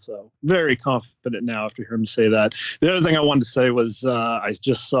win. So very confident now after hearing him say that. The other thing I wanted to say was I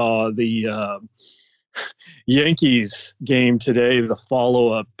just saw the Yankees game today, the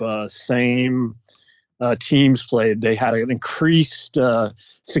follow-up, same teams played. They had an increased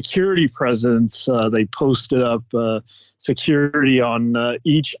security presence. They posted up security on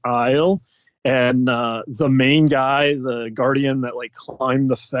each aisle. And the main guy, the guardian that climbed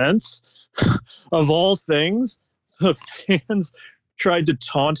the fence, of all things, the fans tried to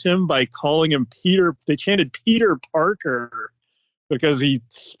taunt him by calling him Peter. They chanted Peter Parker because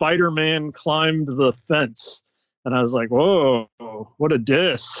Spider-Man climbed the fence. And I was like, whoa, what a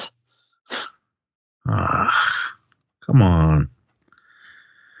diss. Come on.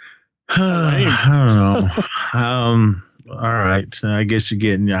 I don't know. All right. I guess you're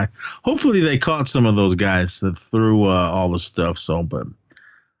getting. Hopefully they caught some of those guys that threw all the stuff. So, but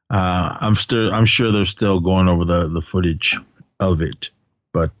I'm sure they're still going over the footage of it.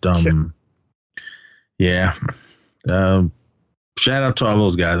 But yeah. Shout out to all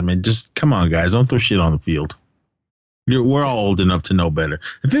those guys. I mean, just come on, guys. Don't throw shit on the field. We're all old enough to know better.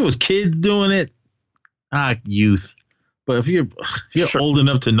 If it was kids doing it, youth. But if you're old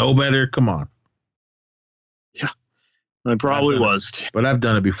enough to know better, come on. Yeah, I probably was. But I've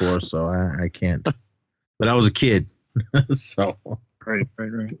done it before, so I can't. But I was a kid, so right.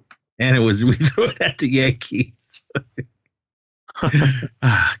 And we threw it at the Yankees.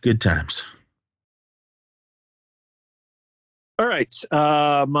 Good times. All right,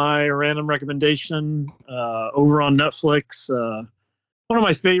 my random recommendation over on Netflix. One of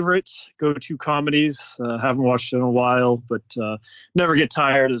my favorite go-to comedies. Haven't watched it in a while, but never get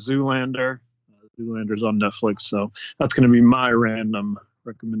tired of Zoolander. Zoolander's on Netflix, so that's going to be my random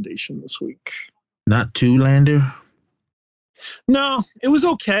recommendation this week. Not Zoolander? No, it was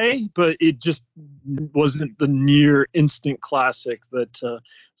okay, but it just wasn't the near instant classic that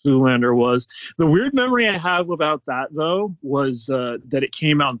Zoolander was. The weird memory I have about that, though, was that it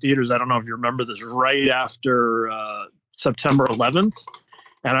came out in theaters. I don't know if you remember this, right after September 11th.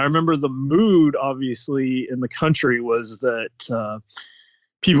 And I remember the mood, obviously, in the country was that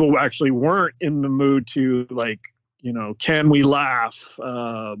people actually weren't in the mood to, like, can we laugh?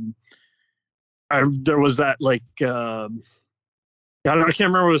 There was that, like, I can't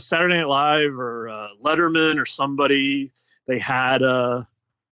remember if it was Saturday Night Live or Letterman or somebody. They had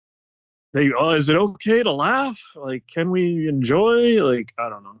is it okay to laugh? Like, can we enjoy? Like, I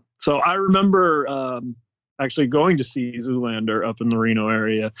don't know. So I remember actually going to see Zoolander up in the Reno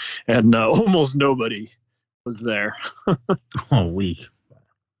area, and almost nobody was there. Weak.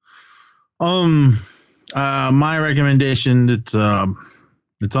 My recommendation, it's on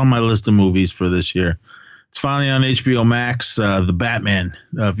my list of movies for this year. It's finally on HBO Max, The Batman.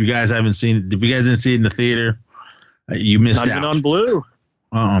 If you guys didn't see it in the theater, you missed out. Not even on Blue.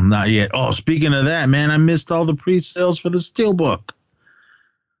 Not yet. Oh, speaking of that, man, I missed all the pre-sales for the Steelbook.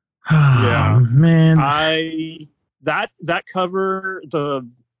 Yeah, man. That cover,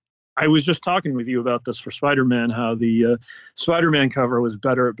 I was just talking with you about this for Spider-Man, how the Spider-Man cover was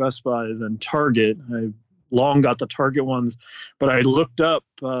better at Best Buy than Target. I long got the Target ones, but I looked up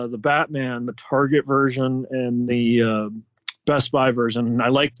the Batman, the Target version, and the Best Buy version. And I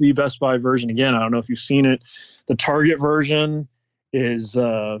like the Best Buy version. Again, I don't know if you've seen it. The Target version is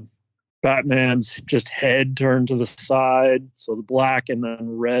Batman's just head turned to the side, so the black and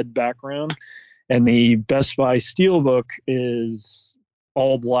then red background. And the Best Buy Steelbook is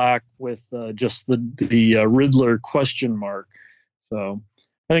all black with just the Riddler question mark. So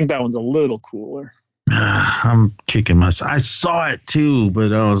I think that one's a little cooler. I'm kicking myself. I saw it too,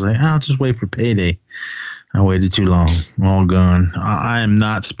 but I was like, I'll just wait for payday. I waited too long. All gone. I am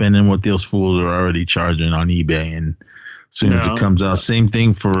not spending what those fools are already charging on eBay. And as soon as it comes out, same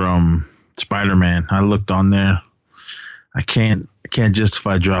thing for Spider-Man. I looked on there. I can't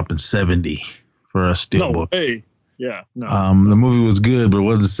justify dropping $70 for a Steelbook. No way. Yeah. No. The movie was good, but it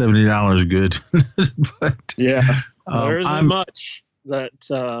wasn't $70 good. But yeah, there isn't much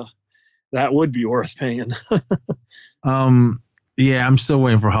that would be worth paying. Yeah, I'm still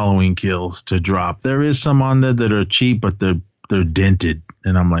waiting for Halloween Kills to drop. There is some on there that are cheap, but they're dented,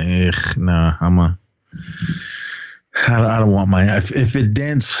 and I'm like, nah, I don't want my. If it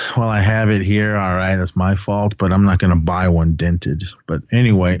dents while I have it here, all right, that's my fault. But I'm not gonna buy one dented. But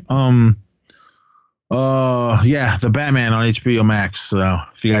anyway, yeah, the Batman on HBO Max. So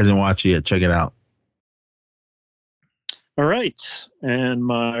if you guys didn't watch it yet, check it out. All right, and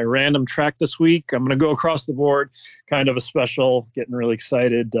my random track this week, I'm going to go across the board, kind of a special, getting really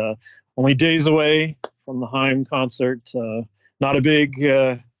excited. Only days away from the Haim concert. Not a big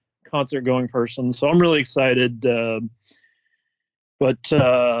concert-going person, so I'm really excited. But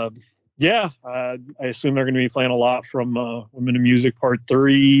yeah, I assume they're going to be playing a lot from Women in Music Part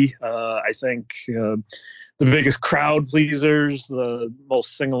 3. I think the biggest crowd pleasers, the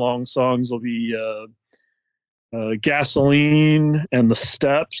most sing-along songs will be Gasoline and The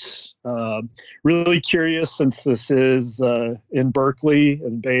Steps. Really curious, since this is in Berkeley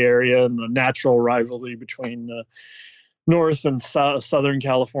in the Bay Area, and the natural rivalry between North and Southern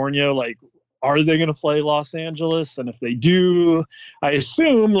California. Like, are they going to play Los Angeles? And if they do, I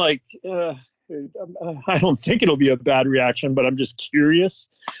assume, like, I don't think it'll be a bad reaction, but I'm just curious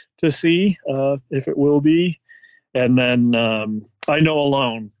to see if it will be. And then I Know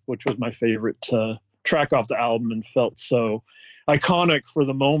Alone, which was my favorite track off the album and felt so iconic for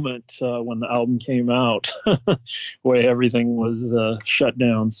the moment when the album came out, way everything was shut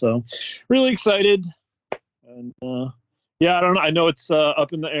down. So really excited. And yeah, I don't know. I know it's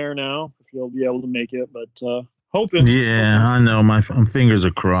up in the air now if you'll be able to make it, but hoping. Yeah, I know. My fingers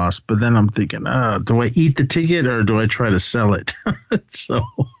are crossed, but then I'm thinking, do I eat the ticket or do I try to sell it? So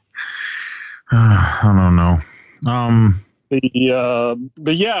I don't know.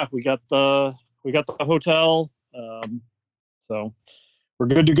 But yeah, we got the hotel. So we're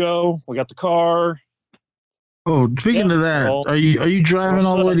good to go. We got the car. Oh, speaking of that, are you driving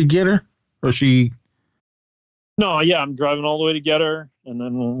all the way to get her, or she? No, yeah, I'm driving all the way to get her, and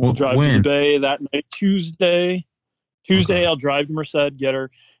then we'll drive to the Bay that night. Tuesday, okay. I'll drive to Merced, get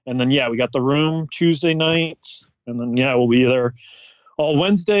her, and then we got the room Tuesday night, and then we'll be there all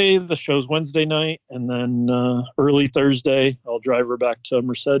Wednesday. The show's Wednesday night, and then early Thursday, I'll drive her back to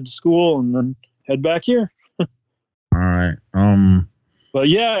Merced to school, and then head back here. All right. But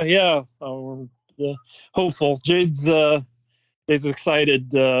yeah, hopeful. Jade's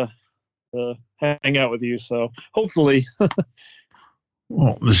excited to hang out with you, so hopefully.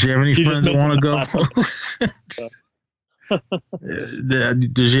 Well, does she have any friends that want to go?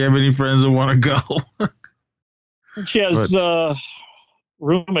 Does she have any friends that want to go? She has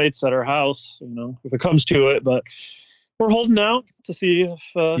roommates at her house, if it comes to it, but we're holding out to see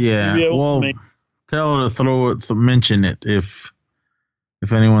if we'll be able to make. Tell her to mention it if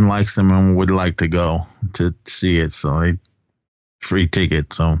anyone likes them and would like to go to see it. So free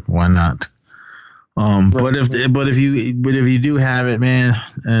ticket. So why not? But if you do have it, man,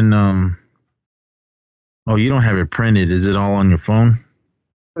 and you don't have it printed. Is it all on your phone?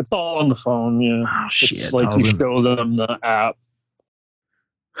 It's all on the phone. Yeah. Oh, shit. It's like you show them the app.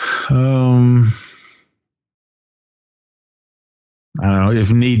 I don't know,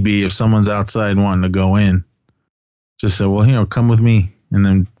 if need be, if someone's outside wanting to go in, just say, well, come with me, and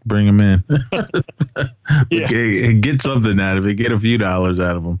then bring them in. Get something out of it. Get a few dollars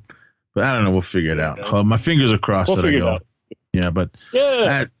out of them. But I don't know. We'll figure it out. My fingers are crossed that I go. Yeah, but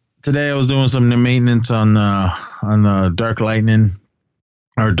today I was doing some maintenance on Dark Lightning,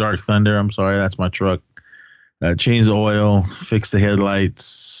 or Dark Thunder. I'm sorry, that's my truck. Changed the oil, fixed the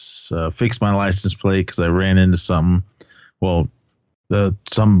headlights, fixed my license plate because I ran into something. Well,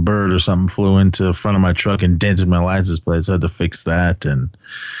 some bird or something flew into the front of my truck and dented my license plate, so I had to fix that and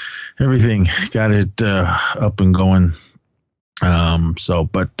everything. Got it up and going.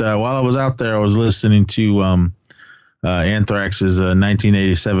 But while I was out there, I was listening to Anthrax's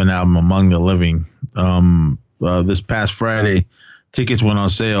 1987 album, Among the Living. This past Friday, tickets went on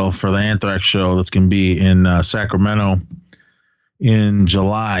sale for the Anthrax show that's going to be in Sacramento in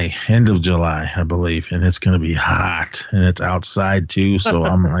July, end of July, I believe, and it's going to be hot, and it's outside too. So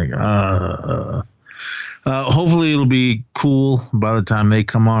I'm like, hopefully it'll be cool by the time they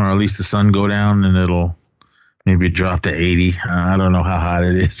come on, or at least the sun go down, and it'll maybe drop to 80. I don't know how hot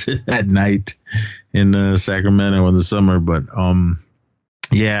it is at night in Sacramento in the summer, but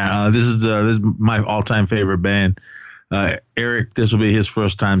this is my all-time favorite band. Eric, this will be his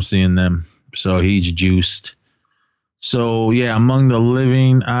first time seeing them, so he's juiced. So, Among the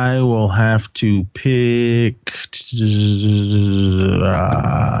Living, I will have to pick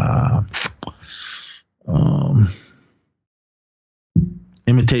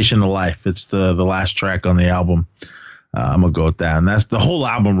Imitation of Life. It's the last track on the album. I'm going to go with that. And that's the whole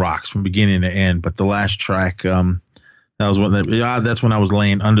album rocks from beginning to end. But the last track, that's when I was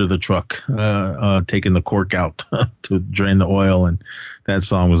laying under the truck, taking the cork out to drain the oil, and that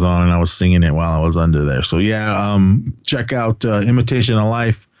song was on, and I was singing it while I was under there. So check out Imitation of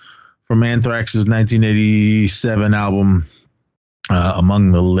Life from Anthrax's 1987 album,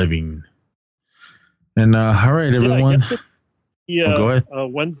 Among the Living. And all right, everyone. Go ahead.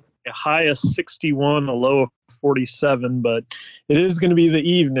 Wednesday, a high of 61, a low of 47, but it is going to be the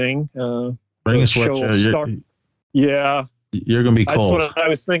evening. Bring a sweatshirt. Yeah. You're going to be cold. That's what I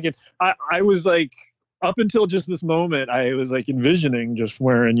was thinking. I was like, up until just this moment, I was like envisioning just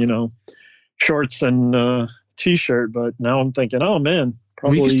wearing, shorts and T-shirt. But now I'm thinking, oh, man.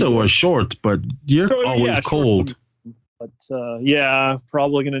 Probably, you can still wear shorts, but you're always cold. But,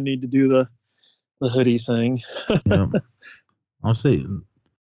 probably going to need to do the hoodie thing. Yeah. I'll say,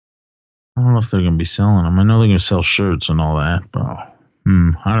 I don't know if they're going to be selling them. I know they're going to sell shirts and all that, but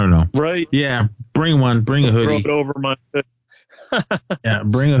I don't know. Right. Yeah, bring one. Bring a hoodie. Throw it over my hood. Yeah,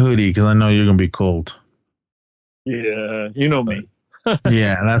 bring a hoodie because I know you're going to be cold. Yeah, you know me.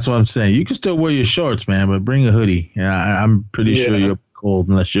 Yeah, that's what I'm saying. You can still wear your shorts, man, but bring a hoodie. Yeah, I'm pretty sure you're cold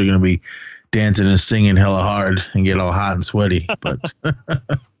unless you're going to be dancing and singing hella hard and get all hot and sweaty. But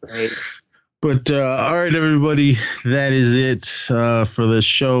right. But all right, everybody, that is it for the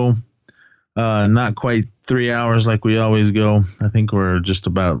show. Not quite 3 hours like we always go. I think we're just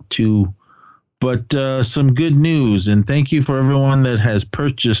about 2. But some good news, and thank you for everyone that has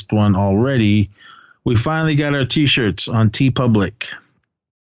purchased one already. We finally got our T-shirts on TeePublic.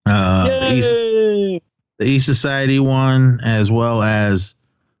 The East Society one, as well as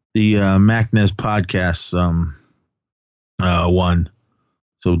the MacNez podcast one.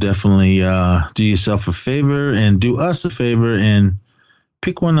 So definitely do yourself a favor and do us a favor and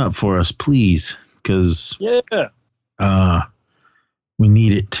pick one up for us, please, because we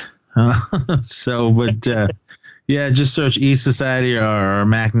need it. Just search East Society or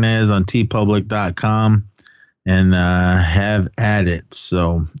MacNez on teepublic.com and have at it.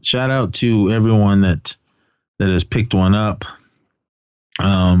 So shout out to everyone that has picked one up.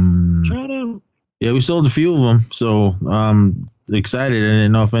 Shout out. Yeah, we sold a few of them, so excited. I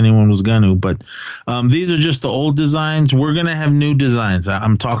didn't know if anyone was gonna, but these are just the old designs. We're gonna have new designs.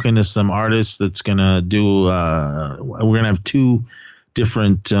 I'm talking to some artists that's gonna do. We're gonna have 2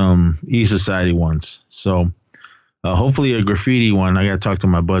 different East Society ones. So hopefully a graffiti one. I gotta talk to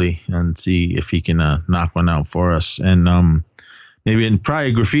my buddy and see if he can knock one out for us. And maybe probably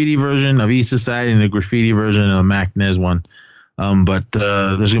a graffiti version of East Society and a graffiti version of MacNez one. But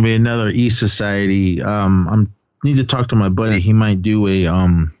there's gonna be another East Society. Need to talk to my buddy. He might do a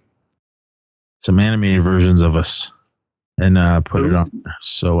some animated versions of us and put it on.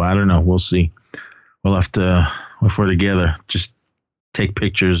 So I don't know. We'll see. We'll have to, if we're together, just take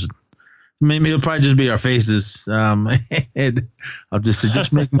pictures. Maybe it'll probably just be our faces. And I'll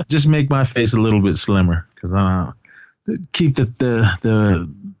just make my face a little bit slimmer because I keep the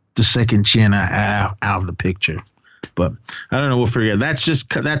second chin out of the picture. But I don't know. We'll figure it out.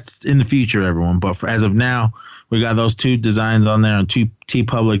 That's in the future, everyone. But as of now, we got those 2 designs on there on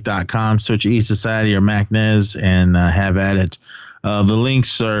teepublic.com. Search East Society or MacNez and have at it. The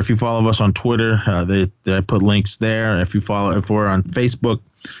links are, if you follow us on Twitter, they put links there. If we're on Facebook,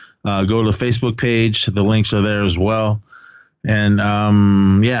 go to the Facebook page. The links are there as well. And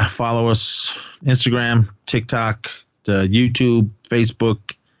follow us Instagram, TikTok, YouTube, Facebook,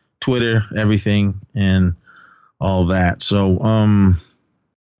 Twitter, everything, and all that. So,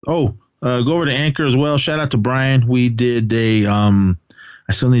 go over to Anchor as well. Shout out to Brian. We did I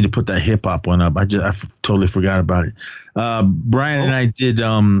still need to put that hip hop one up. I totally forgot about it. Brian and I did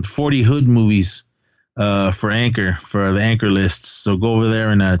 40 hood movies for Anchor, for the Anchor lists. So go over there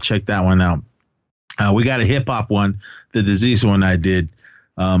and check that one out. We got a hip hop one, the disease one I did.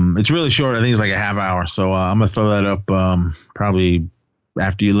 It's really short. I think it's like a half hour. So I'm going to throw that up probably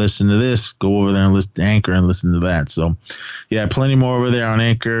after you listen to this. Go over there and listen to Anchor and listen to that. So, yeah, plenty more over there on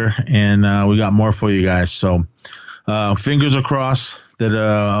Anchor, and we got more for you guys. So, fingers are crossed that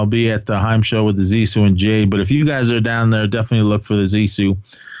I'll be at the Heim show with the Zissou and Jade. But if you guys are down there, definitely look for the Zissou.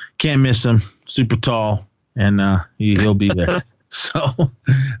 Can't miss him. Super tall, and he'll be there. So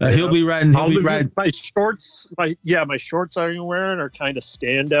he'll be riding. My shorts. My shorts I'm wearing are kind of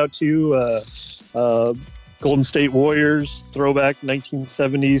standout too. Golden State Warriors throwback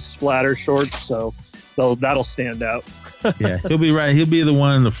 1970s splatter shorts, so that'll stand out. Yeah, he'll be right. He'll be the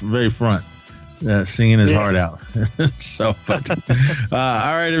one in the very front, singing his heart out. So, but all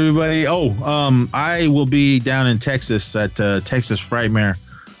right, everybody. I will be down in Texas at Texas Frightmare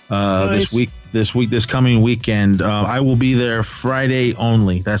this coming weekend. I will be there Friday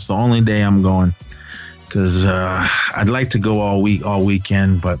only. That's the only day I'm going because I'd like to go all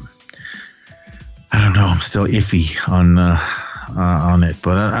weekend, but I don't know. I'm still iffy on it,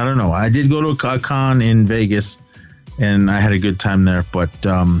 but I don't know. I did go to a con in Vegas, and I had a good time there. But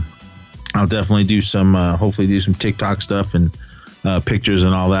I'll definitely do hopefully do some TikTok stuff and pictures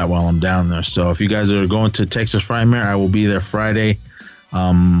and all that while I'm down there. So if you guys are going to Texas Frightmare, I will be there Friday.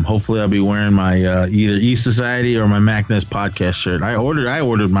 Hopefully I'll be wearing my either East Society or my MacNez podcast shirt. I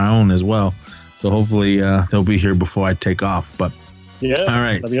ordered my own as well, so hopefully they'll be here before I take off. But yeah, all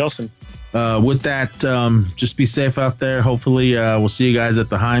right, that'd be awesome. With that, just be safe out there. Hopefully, we'll see you guys at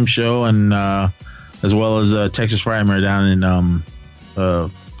the Heim show and as well as Texas Frightmare down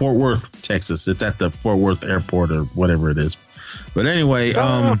in Fort Worth, Texas. It's at the Fort Worth airport or whatever it is. But anyway,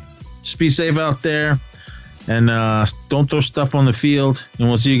 just be safe out there and don't throw stuff on the field. And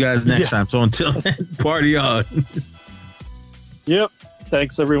we'll see you guys next time. So until then, party on. Yep.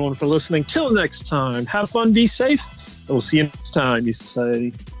 Thanks, everyone, for listening. Till next time, have fun, be safe, and we'll see you next time, East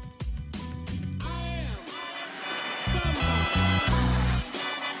Society.